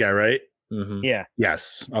blonde guy, right? Mm-hmm. Yeah.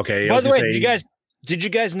 Yes. Okay. By the way, did you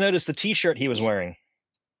guys notice the T-shirt he was wearing?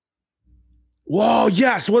 Whoa!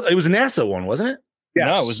 Yes. What? It was a NASA one, wasn't it? Yes.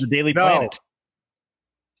 No, it was the Daily Planet.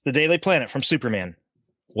 The Daily Planet from Superman.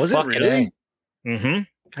 Was it really? Mm-hmm.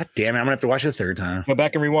 God damn it! I'm gonna have to watch it a third time. Go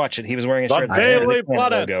back and rewatch it. He was wearing a shirt. Daily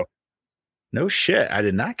Planet logo. No shit, I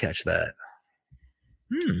did not catch that.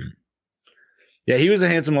 Yeah, he was a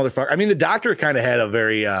handsome motherfucker. I mean, the doctor kind of had a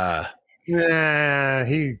very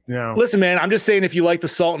Listen, man, I'm just saying if you like the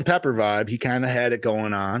salt and pepper vibe, he kind of had it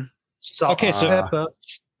going on. Okay,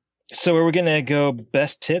 so are we gonna go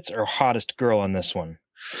best tits or hottest girl on this one?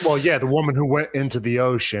 Well, yeah, the woman who went into the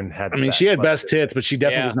ocean had. I mean, she had best tits, but she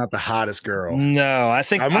definitely was not the hottest girl. No, I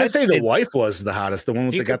think I'm gonna say the wife was the hottest, the one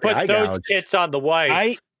with the got the eye gouge. Those tits on the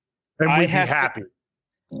wife, and we'd be happy.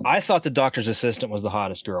 I thought the doctor's assistant was the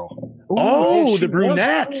hottest girl. Oh, the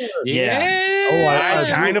brunette. Yeah. Oh, I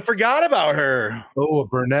kind of forgot about her. Oh, a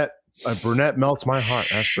brunette melts my heart.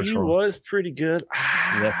 That's for sure. She was pretty good.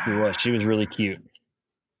 Yes, she was. She was really cute.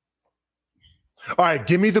 All right,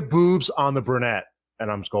 give me the boobs on the brunette, and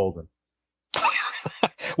I'm golden.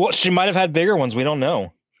 Well, she might have had bigger ones. We don't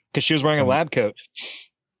know because she was wearing a lab coat.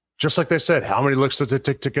 Just like they said, how many licks does it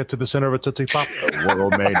take to get to the center of a Tootsie Pop? The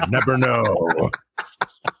world may never know.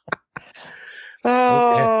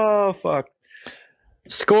 Oh, fuck.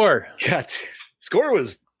 Score. Yeah, score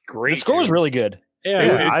was great. The score was really good.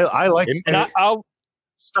 Yeah, I like it. And I'll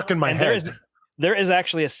stuck in my head. There is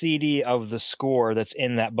actually a CD of the score that's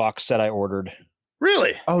in that box set I ordered.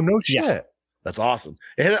 Really? Oh, no shit. Yeah. That's awesome.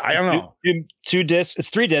 I don't know. Two discs.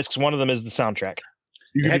 It's 3 discs. One of them is the soundtrack.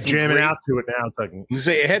 You can be jamming out to it now.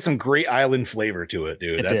 It had some great island flavor to it,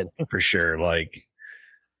 dude. That's for sure. Like,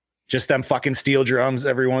 just them fucking steel drums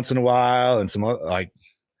every once in a while, and some like,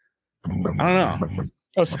 I don't know.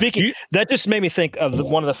 Oh, that just made me think of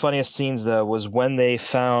one of the funniest scenes though was when they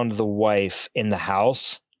found the wife in the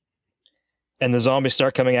house, and the zombies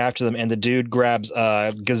start coming after them, and the dude grabs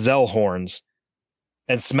gazelle horns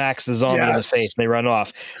and smacks the zombie in the face, and they run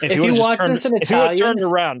off. If you watch this in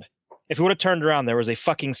Italian, if he would have turned around, there was a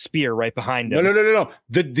fucking spear right behind him. No.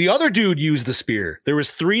 The other dude used the spear. There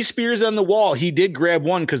was 3 spears on the wall. He did grab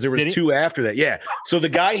one because there was 2 after that. Yeah. So the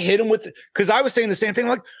guy hit him with, because I was saying the same thing.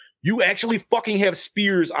 Like, you actually fucking have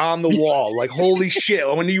spears on the wall. Like, holy shit.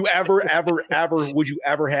 When do you ever would you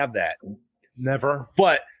ever have that? Never.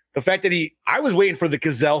 But the fact that I was waiting for the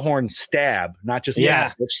gazelle horn stab, not just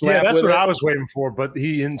that's what I was waiting for. But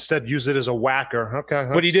he instead used it as a whacker. Okay,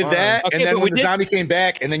 but he did that, and then when the zombie came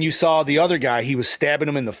back, and then you saw the other guy, he was stabbing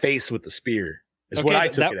him in the face with the spear. Is what I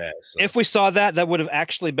took it as. So. If we saw that would have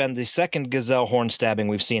actually been the second gazelle horn stabbing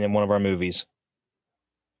we've seen in one of our movies.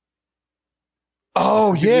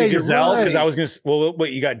 Oh yeah, gazelle. Because I was gonna. Well,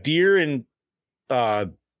 wait, you got deer and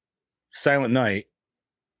Silent Night.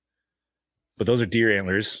 But those are deer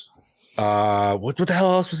antlers. What the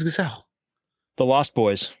hell else was gazelle? The Lost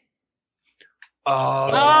Boys.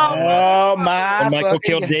 Oh my! And Michael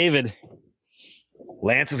killed David.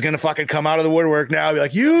 Lance is gonna fucking come out of the woodwork now and be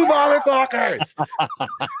like, "You motherfuckers!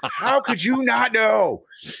 How could you not know?"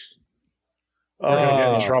 We're gonna get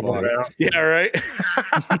in Oh, trouble fuck. now. Yeah, right.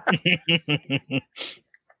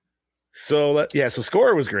 So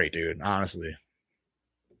score was great, dude. Honestly,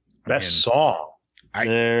 Best song.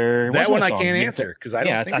 that one I can't answer because I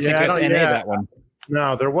don't think. I think we have to NA that one.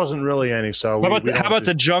 No, there wasn't really any. So How about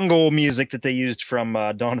the jungle music that they used from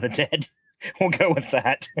Dawn of the Dead? We'll go with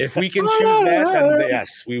that. If we can choose that, then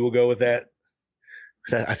yes, we will go with that.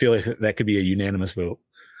 I feel like that could be a unanimous vote.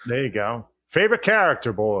 There you go. Favorite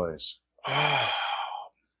character, boys. I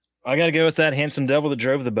got to go with that handsome devil that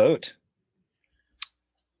drove the boat.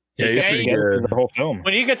 Yeah, he's pretty good. The whole film.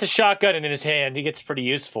 When he gets a shotgun in his hand, he gets pretty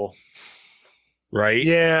useful. Right?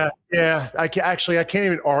 Yeah. I can't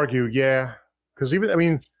even argue. Yeah, because even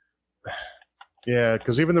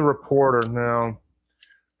the reporter now,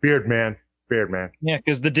 Beardman. Yeah,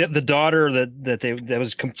 because the daughter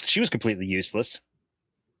she was completely useless.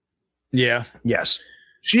 Yeah. Yes,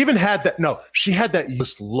 she even had that. No, she had that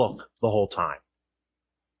useless look the whole time.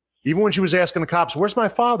 Even when she was asking the cops, "Where's my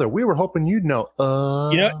father?" We were hoping you'd know.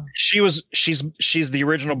 She's the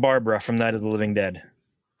original Barbara from Night of the Living Dead.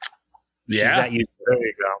 Yeah. There you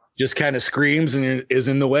go. Just kind of screams and is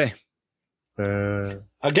in the way.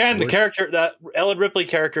 Again, the character, that Ellen Ripley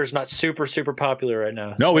character, is not super, super popular right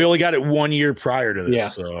now. No, we only got it 1 year prior to this. Yeah.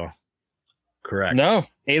 So correct. No,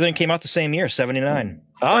 Alien came out the same year, 79.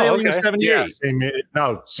 Oh, okay. 78.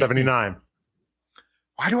 Yeah, 79.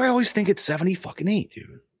 Why do I always think it's 70-fucking-8,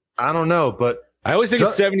 dude? I don't know, but I always think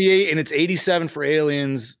it's 78 and it's 87 for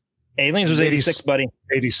Aliens. Aliens was 86, buddy.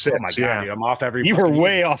 86. Oh my god, yeah. dude, I'm off every. You were fucking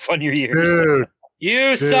way year. off on your years. Dude.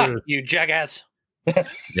 You suck, you jackass.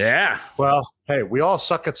 Yeah. Well, hey, we all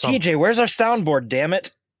suck at something. TJ, where's our soundboard? Damn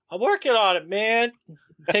it! I'm working on it, man.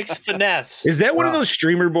 Takes finesse. Is that one of those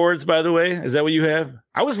streamer boards, by the way? Is that what you have?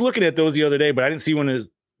 I was looking at those the other day, but I didn't see one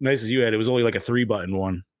as nice as you had. It was only like a 3-button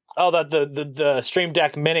one. Oh, the Stream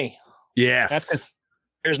Deck Mini. Yes. That's 'cause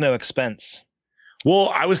there's no expense. Well,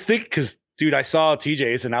 I was thinking because, dude, I saw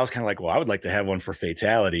TJ's and I was kind of like, well, I would like to have one for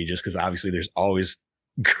Fatality just because obviously there's always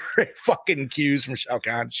great fucking cues from Shao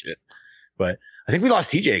Kahn shit. But I think we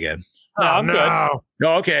lost TJ again. No, I'm good.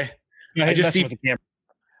 No, okay. Yeah, I he's just messing see with the camera.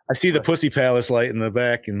 I see the Pussy Palace light in the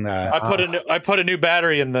back, and I put a new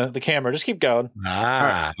battery in the camera. Just keep going.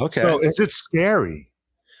 Okay. So is it scary?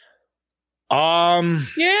 Yeah,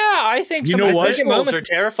 I think You some know of the what? visuals are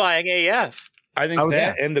terrifying AF. I think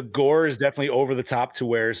that, and the gore is definitely over the top to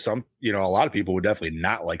where a lot of people would definitely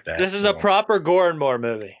not like that. This is a proper Gore and More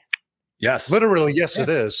movie. Yes, Literally, yes, it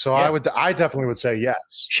is. So I definitely would say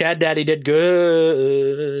yes. Chad Daddy did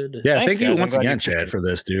good. Yeah, Thanks, thank you guys. once I'm glad again, you Chad, for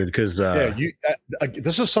this, dude. Because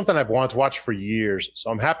This is something I've wanted to watch for years.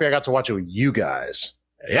 So I'm happy I got to watch it with you guys.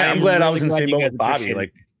 I'm glad I was in the glad same you boat guys with Bobby. appreciate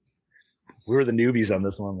Like we were the newbies on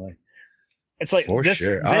this one. Like It's like For this,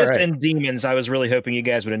 sure. All this right. and Demons. I was really hoping you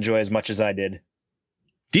guys would enjoy as much as I did.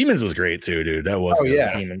 Demons was great too, dude. That was good.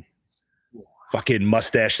 yeah. Demon. Fucking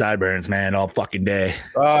mustache sideburns, man, all fucking day.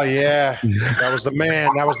 Oh yeah, that was the man.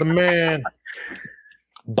 That was the man.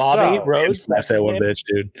 Bobby So, Rhodes. That's that one bitch,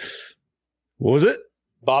 dude. What was it?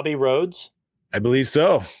 Bobby Rhodes. I believe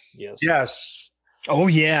so. Yes. Yes. Oh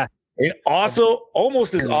yeah. And also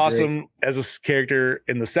almost as That was awesome as a character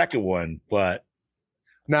in the second one, but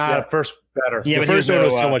Nah, first better. Yeah, the but first he one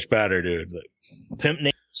was was no, so much better, dude. Like, Pimp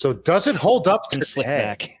name So does it hold up to and slick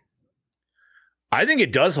back. I think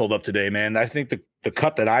it does hold up today, man. I think the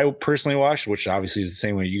cut that I personally watched, which obviously is the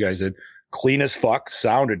same way you guys did, clean as fuck,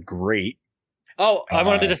 sounded great. Oh, I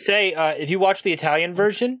wanted to say, if you watch the Italian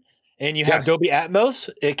version and you have Yes. Dolby Atmos,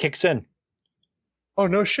 it kicks in. Oh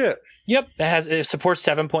no shit. Yep, it supports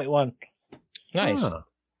 7.1. Nice. Huh.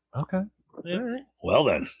 Okay. Well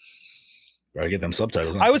then, gotta get them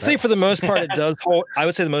subtitles. I would say for the most part it does hold. I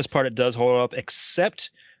would say the most part it does hold up, except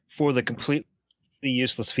for the completely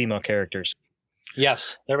useless female characters.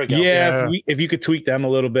 Yes, there we go. yeah. If you could tweak them a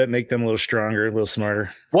little bit, make them a little stronger, a little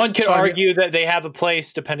smarter. One could So, argue that they have a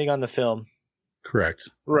place depending on the film. Correct.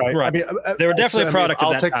 Right. Right. I mean, They were definitely a I mean, product I'll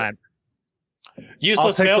of that take- time.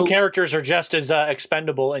 Useless take male the- characters are just as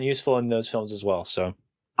expendable and useful in those films as well. So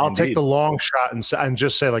I'll take Indeed. the long shot and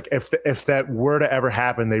just say, like, if that were to ever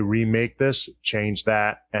happen, they remake this, change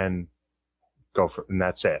that, and go for, and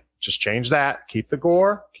that's it. Just change that, keep the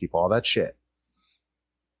gore, keep all that shit.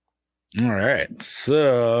 All right.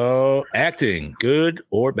 So acting, good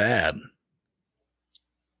or bad?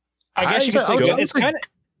 I guess you could I say would good. say-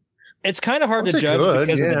 It's kind of hard I to would say judge good,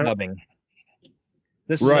 because of yeah. the dubbing.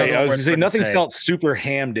 This is Right. another I was word gonna say for nothing say. felt super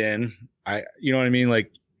hammed in. You know what I mean? Like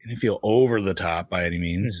it didn't feel over the top by any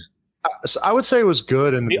means. So I would say it was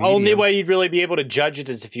good. And the only way you'd really be able to judge it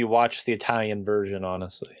is if you watch the Italian version,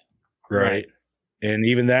 honestly. Right. And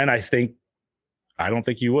even then, I don't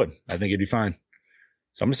think you would. I think it'd be fine.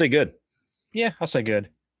 So I'm going to say good. Yeah, I'll say good.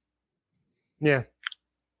 Yeah.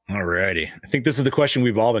 All righty. I think this is the question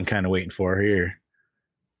we've all been kind of waiting for here.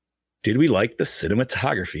 Did we like the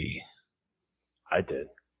cinematography? I did.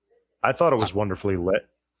 I thought it was wonderfully lit.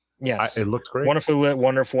 Yes. It looked great. Wonderfully lit,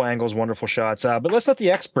 wonderful angles, wonderful shots. But let's let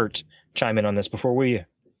the expert chime in on this before we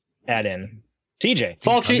add in. TJ.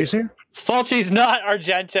 Fulci's not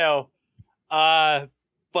Argento,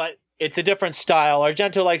 but it's a different style.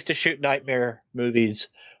 Argento likes to shoot nightmare movies.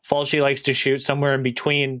 Fulci likes to shoot somewhere in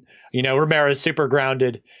between. Romero's super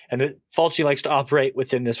grounded, and Fulci likes to operate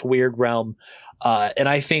within this weird realm. And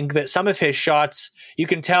I think that some of his shots, you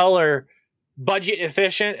can tell, are budget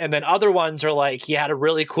efficient, and then other ones are like he had a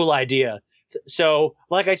really cool idea. So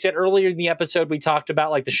like I said earlier in the episode, we talked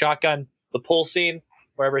about like the shotgun, the pull scene,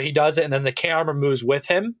 wherever he does it, and then the camera moves with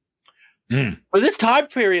him. For this time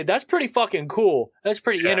period, that's pretty fucking cool. That's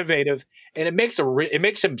pretty innovative, and it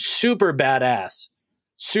makes him super badass,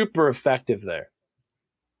 super effective there.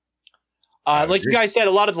 Like you guys said,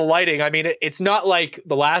 a lot of the lighting. I mean, it's not like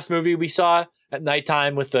the last movie we saw at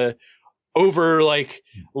nighttime with the over like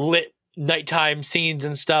lit nighttime scenes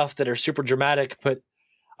and stuff that are super dramatic. But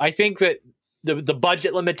I think that the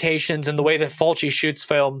budget limitations and the way that Fulci shoots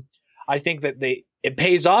film, I think that it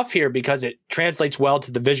pays off here because it translates well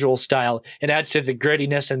to the visual style and adds to the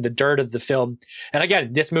grittiness and the dirt of the film. And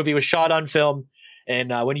again, this movie was shot on film.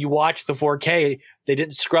 And when you watch the 4K, they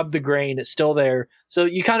didn't scrub the grain. It's still there. So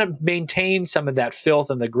you kind of maintain some of that filth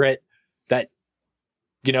and the grit that,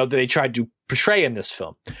 they tried to portray in this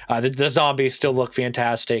film. The zombies still look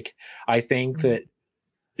fantastic. I think that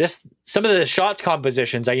just some of the shots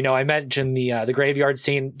compositions, I mentioned the graveyard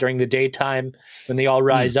scene during the daytime when they all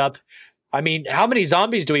rise up. I mean, how many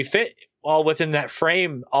zombies do we fit all within that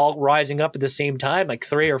frame, all rising up at the same time? Like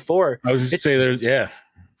 3 or 4. I was just say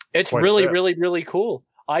it's really, really, really cool.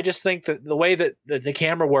 I just think that the way that the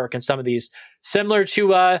camera work in some of these, similar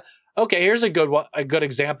to, here's a good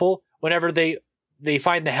example. Whenever they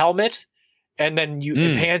find the helmet, and then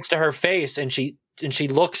it pans to her face, and she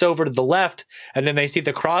looks over to the left, and then they see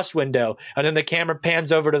the cross window, and then the camera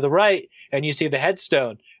pans over to the right, and you see the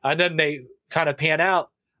headstone, and then they kind of pan out,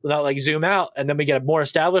 without like zoom out, and then we get a more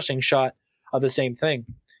establishing shot of the same thing.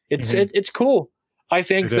 It's cool. I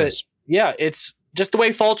think it's just the way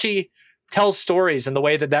Fulci tells stories and the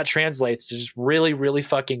way that translates is just really, really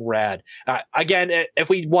fucking rad. Again, if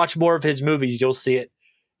we watch more of his movies, you'll see it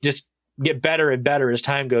just get better and better as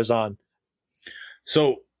time goes on.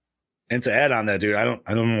 So, and to add on that, dude, I don't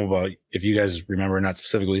know about if you guys remember or not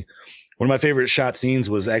specifically. One of my favorite shot scenes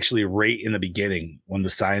was actually right in the beginning when the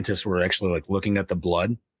scientists were actually like looking at the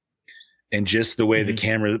blood, and just the way the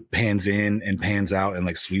camera pans in and pans out and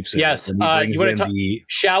like sweeps it. Yes, you want to talk the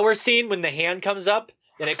shower scene when the hand comes up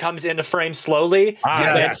and it comes into frame slowly,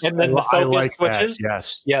 and then the focus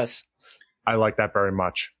switches. Yes, I like that very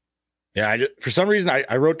much. Yeah, for some reason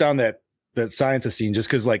I wrote down that scientist scene just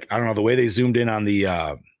because, like, I don't know, the way they zoomed in on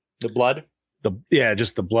the blood,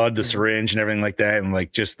 just the blood, the syringe, and everything like that, and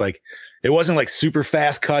like just like it wasn't like super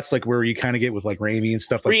fast cuts like where you kind of get with like Raimi and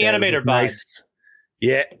stuff like Reanimator that. Nice.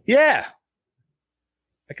 Yeah,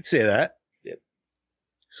 I could say that. Yep.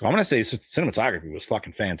 So I'm gonna say cinematography was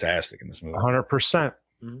fucking fantastic in this movie. 100%,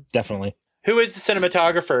 definitely. Who is the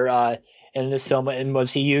cinematographer in this film, and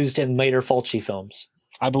was he used in later Fulci films?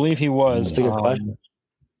 I believe he was. That's a good question.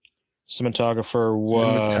 Cinematographer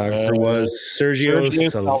was Sergio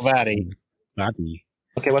Salvati.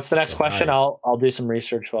 Okay, what's the next question? I'll do some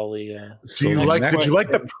research while we. Did you like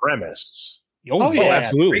the premise? Oh yeah,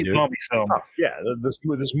 absolutely, dude. Film. Oh, yeah,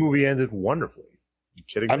 this movie ended wonderfully. You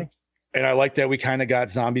kidding me? And I like that we kind of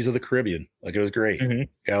got Zombies of the Caribbean. Like, it was great.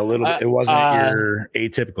 Got a little bit. It wasn't your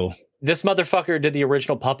atypical. This motherfucker did the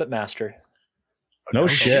original Puppet Master. No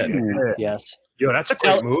shit. Yes. Yo, that's a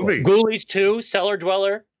great movie. Ghoulies 2, Cellar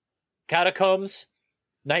Dweller, Catacombs,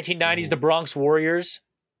 1990s The Bronx Warriors.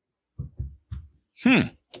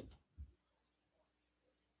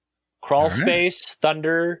 Crawl Space,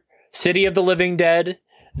 Thunder, City of the Living Dead,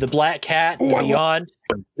 The Black Cat, The Beyond,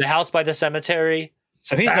 The House by the Cemetery.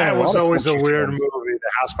 So he's done was always a weird movie,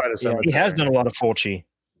 The House by the Cemetery. He has done a lot of Fulci.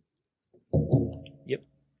 Yep.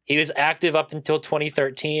 He was active up until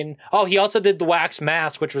 2013. Oh, he also did The Wax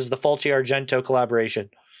Mask, which was the Fulci-Argento collaboration.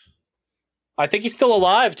 I think he's still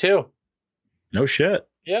alive, too. No shit.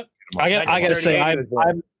 Yep. I got to say,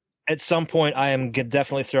 I'm at some point, I am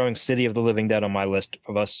definitely throwing City of the Living Dead on my list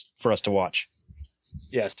for us to watch.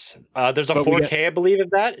 Yes. There's a 4K, I believe, of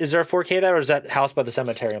that. Is there a 4K of that, or is that House by the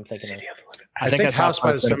Cemetery I'm thinking of? I think that's House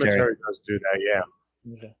by the Cemetery does do that,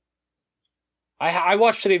 yeah. Okay. I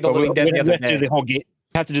watched City of the Living Dead the other day.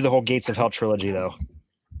 Have to do the whole Gates of Hell trilogy, though.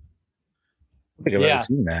 I think I've ever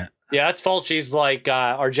seen that. Yeah, that's Fulci's. Like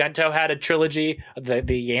Argento had a trilogy,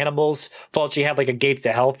 the animals. Fulci had like a Gates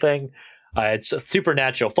of Hell thing. It's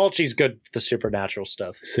supernatural. Fulci's good for the supernatural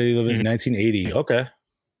stuff. City of Living 1980. Okay.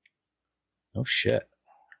 Oh shit.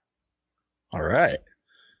 All right.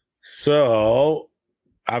 So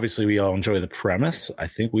obviously we all enjoy the premise. I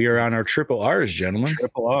think we are on our triple R's, gentlemen.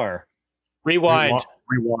 Triple R. Rewind.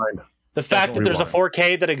 The fact Definitely that there's a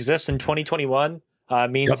 4K that exists in 2021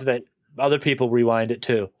 means that other people rewind it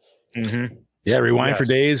too. Mm-hmm. Yeah, rewind for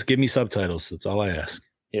days. Give me subtitles. That's all I ask.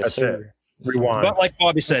 Yes, That's sir. it. Rewind. But like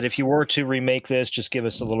Bobby said, if you were to remake this, just give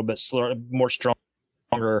us a little bit more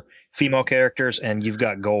stronger female characters, and you've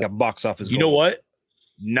got gold. Got box office gold. You know what?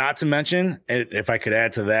 Not to mention, and if I could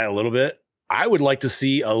add to that a little bit, I would like to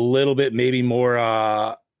see a little bit maybe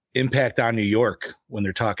more impact on New York when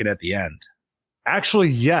they're talking at the end. Actually,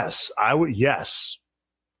 yes. I would. Yes.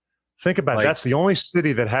 Think about it. That's the only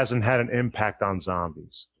city that hasn't had an impact on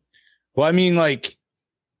zombies. Well, I mean, like,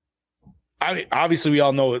 obviously we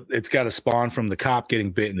all know it's got to spawn from the cop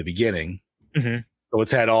getting bit in the beginning. Mm-hmm. So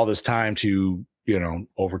it's had all this time to,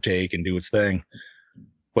 overtake and do its thing.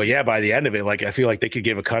 But yeah, by the end of it, like, I feel like they could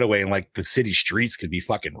give a cutaway and like the city streets could be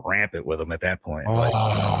fucking rampant with them at that point.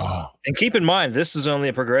 And keep in mind, this is only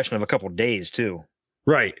a progression of a couple of days too.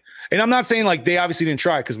 Right. And I'm not saying like they obviously didn't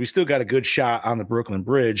try, because we still got a good shot on the Brooklyn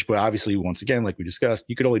Bridge. But obviously, once again, like we discussed,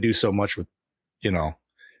 you could only do so much with,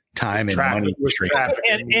 time and money.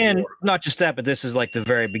 And not just that, but this is like the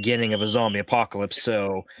very beginning of a zombie apocalypse.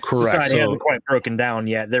 So correct. Society hasn't quite broken down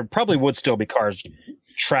yet. There probably would still be cars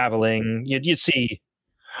traveling. You'd see.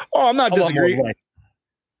 Oh, I'm not disagreeing.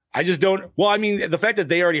 I just don't. Well, I mean, the fact that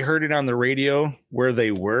they already heard it on the radio where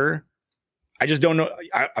they were, I just don't know.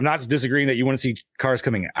 I'm not disagreeing that you want to see cars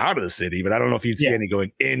coming out of the city, but I don't know if you'd see any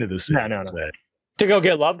going into the city. No. To go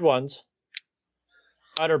get loved ones.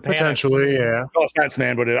 Utter panic. Potentially, yeah. No offense,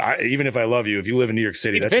 man, but even if I love you, if you live in New York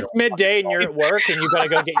City, if it's midday and you're at work and you gotta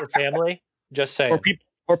go get your family, just say.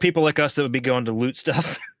 Or people like us that would be going to loot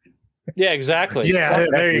stuff. Yeah, exactly. Yeah,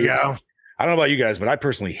 there you go. I don't know about you guys, but I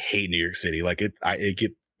personally hate New York City. Like it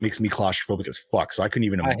makes me claustrophobic as fuck. So I couldn't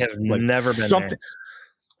even. I have never been there.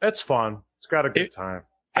 It's fun. It's got a good time.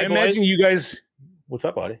 I imagine you guys. What's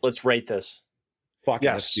up, buddy? Let's rate this. Fuck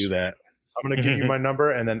yes, let's do that. I'm going to give you my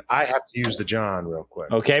number, and then I have to use the John real quick.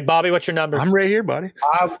 Okay, Bobby, what's your number? I'm right here, buddy.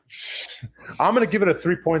 I'm going to give it a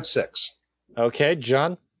 3.6. Okay,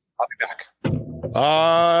 John. I'll be back.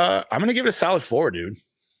 I'm going to give it a solid 4, dude.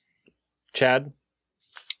 Chad.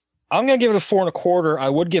 I'm going to give it a 4.25. I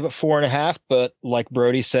would give it 4.5, but like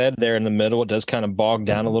Brody said, there in the middle, it does kind of bog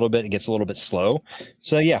down a little bit. It gets a little bit slow.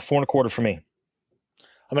 So yeah, 4.25 for me.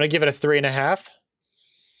 I'm going to give it a 3.5.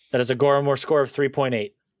 That is a Goremore score of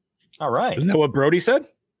 3.8. All right. Isn't that what Brody said?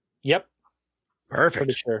 Yep.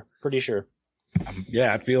 Perfect. Pretty sure.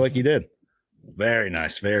 Yeah, I feel like you did. Very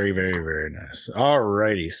nice. Very, very, very nice. All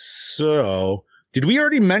righty. So, did we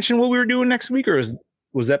already mention what we were doing next week, or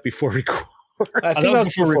was that before recording? I think that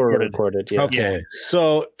was before we recorded. Yeah. Okay.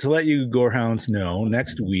 So, to let you Gorehounds know,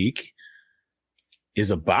 next week is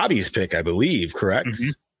a Bobby's pick, I believe, correct? Mm-hmm.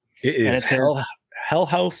 It is Hell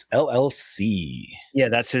House LLC. Yeah,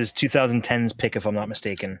 that's his 2010s pick, if I'm not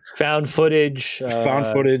mistaken. Found footage.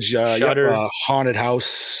 Shudder. Haunted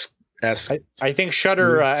house. I think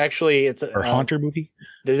Shudder actually it's a Haunter movie.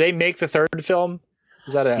 Did they make the third film?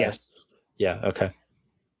 Is that yes? Yeah. Okay.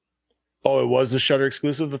 Oh, it was the Shudder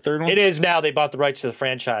exclusive, the third one? It is now. They bought the rights to the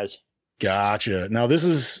franchise. Gotcha. Now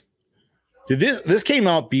this came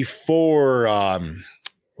out before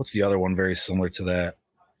what's the other one very similar to that?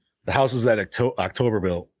 The house is that October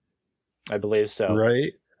built. I believe so.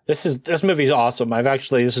 Right. This movie's awesome.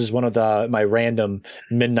 This is one of my random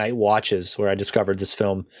midnight watches where I discovered this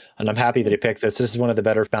film, and I'm happy that he picked this. This is one of the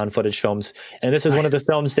better found footage films, and this is one of the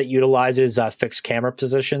films that utilizes fixed camera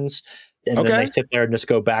positions, and then they sit there and just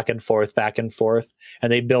go back and forth,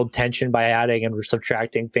 and they build tension by adding and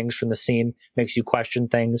subtracting things from the scene, makes you question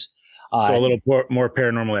things. So a little more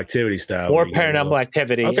paranormal activity style. More paranormal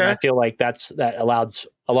activity. Okay. And I feel like that allows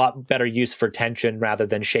a lot better use for tension rather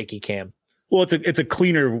than shaky cam. Well, it's a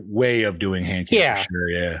cleaner way of doing hand cam. Yeah, for sure.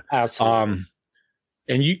 Yeah, absolutely.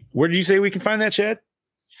 And where did you say we can find that, Chad?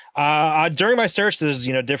 During my search, there's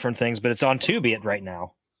different things, but it's on Tubi right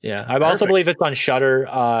now. Yeah, I also believe it's on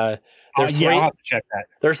Shudder. There's three. I'll have to check that.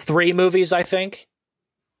 There's 3 movies, I think.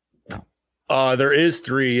 There is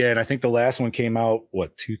 3, yeah, and I think the last one came out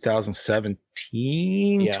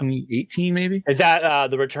 2017, 2018, maybe. Is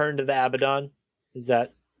that the Return to the Abaddon? Is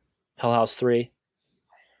that Hell House 3?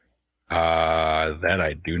 That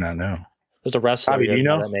I do not know. There's a wrestler. Bobby, do you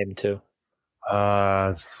know that name too?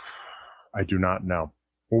 I do not know.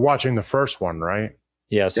 We're watching the first one, right?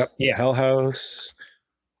 Yes. Yep. Yeah. Hell House.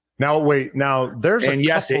 Now wait. Now there's and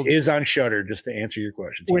yes, it is on Shudder. Just to answer your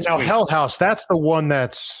question. Wait, now Hell House. That's the one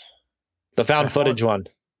that's the found footage one.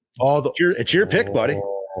 All the it's your pick, buddy.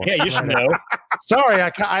 Yeah, you should know. Sorry,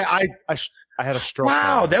 I had a stroke.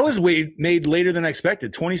 Wow, that was made later than I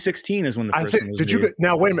expected. 2016 is when the first one was made.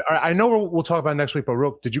 Now wait a minute. I know we'll talk about it next week, but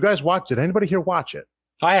did you guys watch? Did anybody here watch it?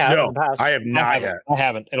 I have. No, I have not yet. I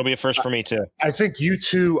haven't. It'll be a first for me too. I think you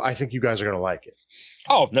guys are gonna like it.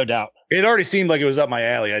 Oh, no doubt. It already seemed like it was up my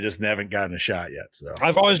alley. I just haven't gotten a shot yet. So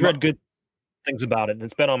I've always read good things about it.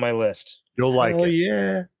 It's been on my list. You'll like it.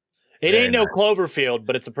 Yeah. It ain't no Cloverfield,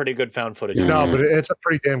 but it's a pretty good found footage. No, but it's a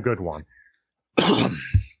pretty damn good one.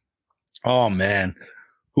 Oh man.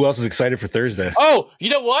 Who else is excited for Thursday? Oh, you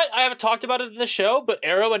know what? I haven't talked about it in the show, but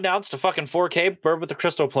Arrow announced a fucking 4K Bird with the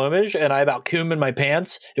Crystal Plumage, and I about cum in my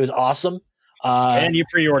pants. It was awesome. And you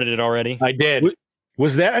pre-ordered it already. I did.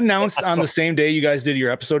 Was that announced on the same day you guys did your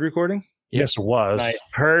episode recording? Yes, it was. Nice.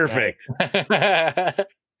 Perfect. Yeah,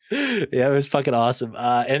 it was fucking awesome.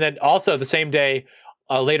 And then also the same day,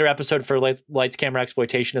 a later episode for Lights Camera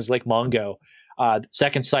Exploitation is Lake Mongo.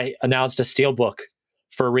 Second Sight announced a steelbook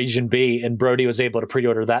for Region B, and Brody was able to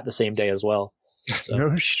pre-order that the same day as well. So.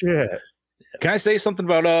 No shit. Can I say something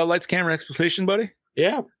about Lights Camera Exploitation, buddy?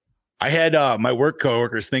 Yeah. I had my work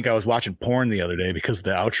coworkers think I was watching porn the other day because of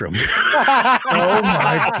the outro. Oh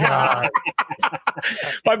my god!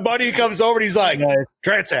 My buddy comes over and he's like,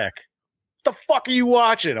 "Transac, what the fuck are you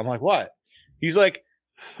watching?" I'm like, "What?" He's like,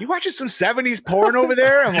 "You watching some 70s porn over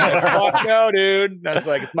there?" I'm like, "Fuck no, dude." I was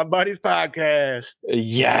like, "It's my buddy's podcast."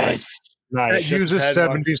 Yes. Nice. That uses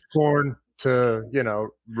 70s porn to,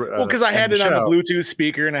 well, because I had it on the Bluetooth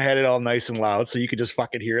speaker and I had it all nice and loud, so you could just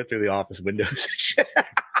fucking hear it through the office windows.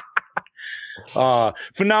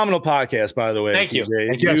 Phenomenal podcast, by the way. Thank you.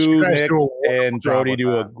 You, Nick, and Brody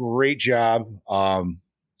do a great job.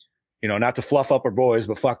 Not to fluff up our boys,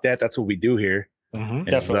 but fuck that. That's what we do here. Mm-hmm.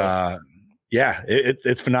 Definitely.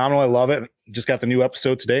 It's phenomenal. I love it. Just got the new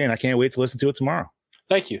episode today, and I can't wait to listen to it tomorrow.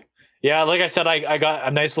 Thank you. Yeah, like I said, I got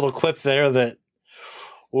a nice little clip there that.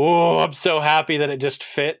 Oh, I'm so happy that it just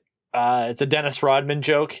fit. It's a Dennis Rodman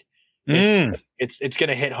joke. It's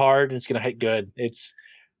gonna hit hard. It's gonna hit good. It's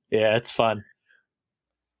fun.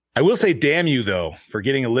 I will say, damn you though, for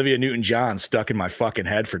getting Olivia Newton-John stuck in my fucking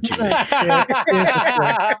head for 2 days.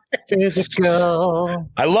 Physical.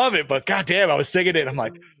 I love it, but goddamn, I was singing it. I'm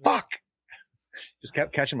like, fuck. Just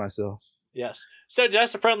kept catching myself. Yes. So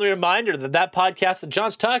just a friendly reminder that podcast that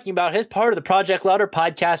John's talking about is part of the Project Louder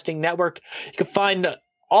podcasting network. You can find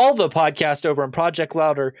all the podcasts over on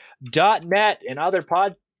projectlouder.net and other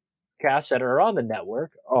podcasts that are on the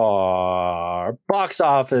network are Box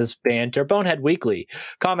Office Banter, Bonehead Weekly,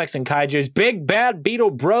 Comics and Kaijus, Big Bad Beetle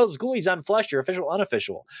Bros, Ghoulies Unfleshed, your official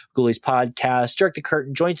unofficial Ghoulies podcast, Jerk the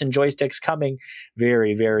Curtain, Joints and Joysticks coming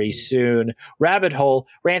very, very soon. Rabbit Hole,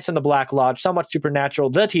 Rants in the Black Lodge, Somewhat Supernatural,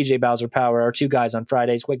 The TJ Bowser Power, our two guys on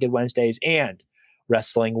Fridays, Wicked Wednesdays, and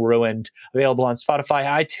Wrestling Ruined. Available on Spotify,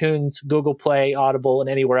 iTunes, Google Play, Audible, and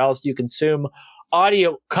anywhere else you consume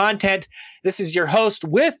audio content. This is your host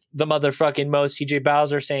with the motherfucking most, TJ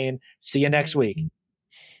Bowser, saying, see you next week.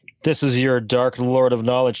 This is your Dark Lord of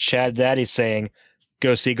Knowledge, Chad Daddy, saying,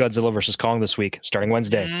 go see Godzilla vs. Kong this week, starting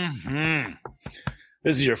Wednesday. Mm-hmm.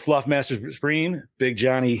 This is your Fluff Master Supreme, Big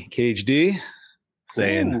Johnny Cage D,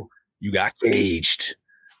 saying, ooh, you got caged.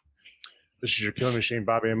 This is your Killing Machine,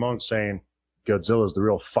 Bobby Amon, saying, Godzilla's the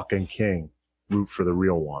real fucking king. Root for the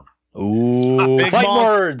real one. Ooh, big fight monk.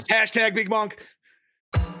 words. Hashtag Big Monk.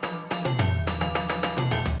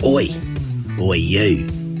 Oi, you.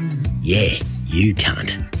 Yeah, you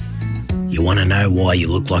cunt. You want to know why you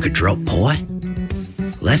look like a drop pie?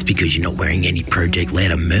 Well, that's because you're not wearing any Project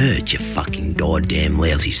Louder merch, you fucking goddamn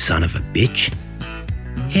lousy son of a bitch.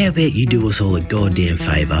 How about you do us all a goddamn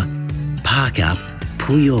favour? Park up,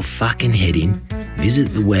 pull your fucking head in, visit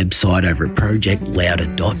the website over at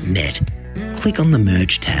projectlouder.net, click on the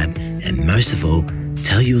merch tab, and most of all,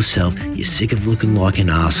 tell yourself you're sick of looking like an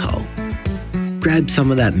asshole. Grab some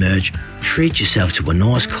of that merch, treat yourself to a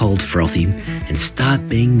nice cold frothy, and start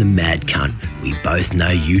being the mad cunt we both know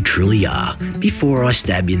you truly are before I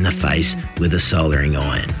stab you in the face with a soldering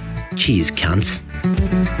iron. Cheers, cunts.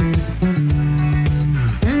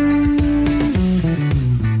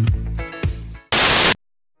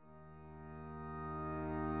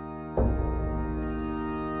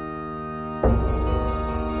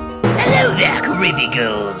 movie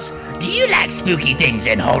ghouls. Do you like spooky things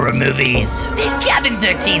and horror movies? Then Cabin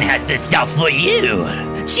 13 has the stuff for you.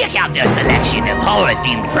 Check out their selection of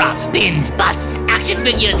horror-themed props, bins, busts, action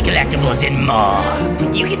figures, collectibles, and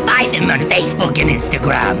more. You can find them on Facebook and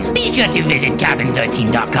Instagram. Be sure to visit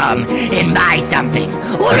cabin13.com and buy something,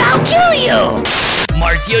 or I'll kill you!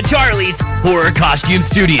 Marcio Charlie's Horror Costume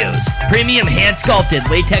Studios. Premium hand-sculpted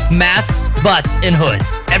latex masks, busts, and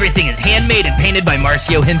hoods. Everything is handmade and painted by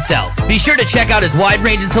Marcio himself. Be sure to check out his wide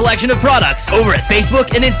range and selection of products over at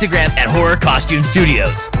Facebook and Instagram at Horror Costume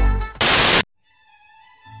Studios.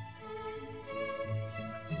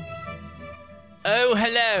 Oh,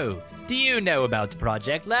 hello. Do you know about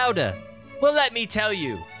Project Lauda? Well, let me tell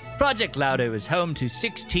you. Project Lauda is home to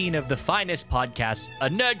 16 of the finest podcasts a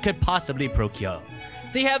nerd could possibly procure.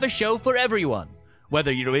 They have a show for everyone.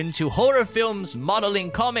 Whether you're into horror films,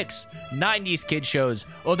 modeling comics, 90s kid shows,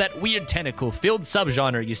 or that weird tentacle-filled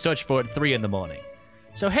subgenre you search for at 3 in the morning.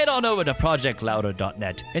 So head on over to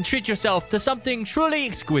projectlouder.net and treat yourself to something truly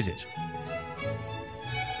exquisite.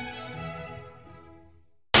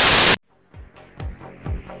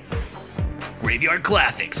 Graveyard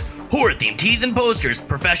Classics. Horror-themed tees and posters,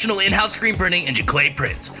 professional in-house screen printing, and Jaclay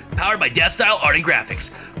prints. Powered by Death Style Art and Graphics.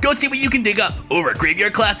 Go see what you can dig up over at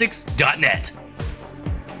graveyardclassics.net.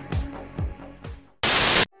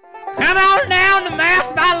 Come on down to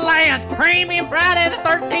Masked by Lance, premium Friday the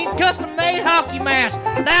 13th custom-made hockey mask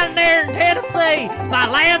down there in Tennessee by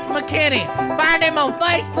Lance McKinney. Find him on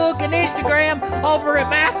Facebook and Instagram over at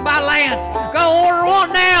Masked by Lance. Go order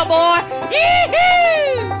one now, boy.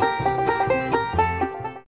 Yee-hoo!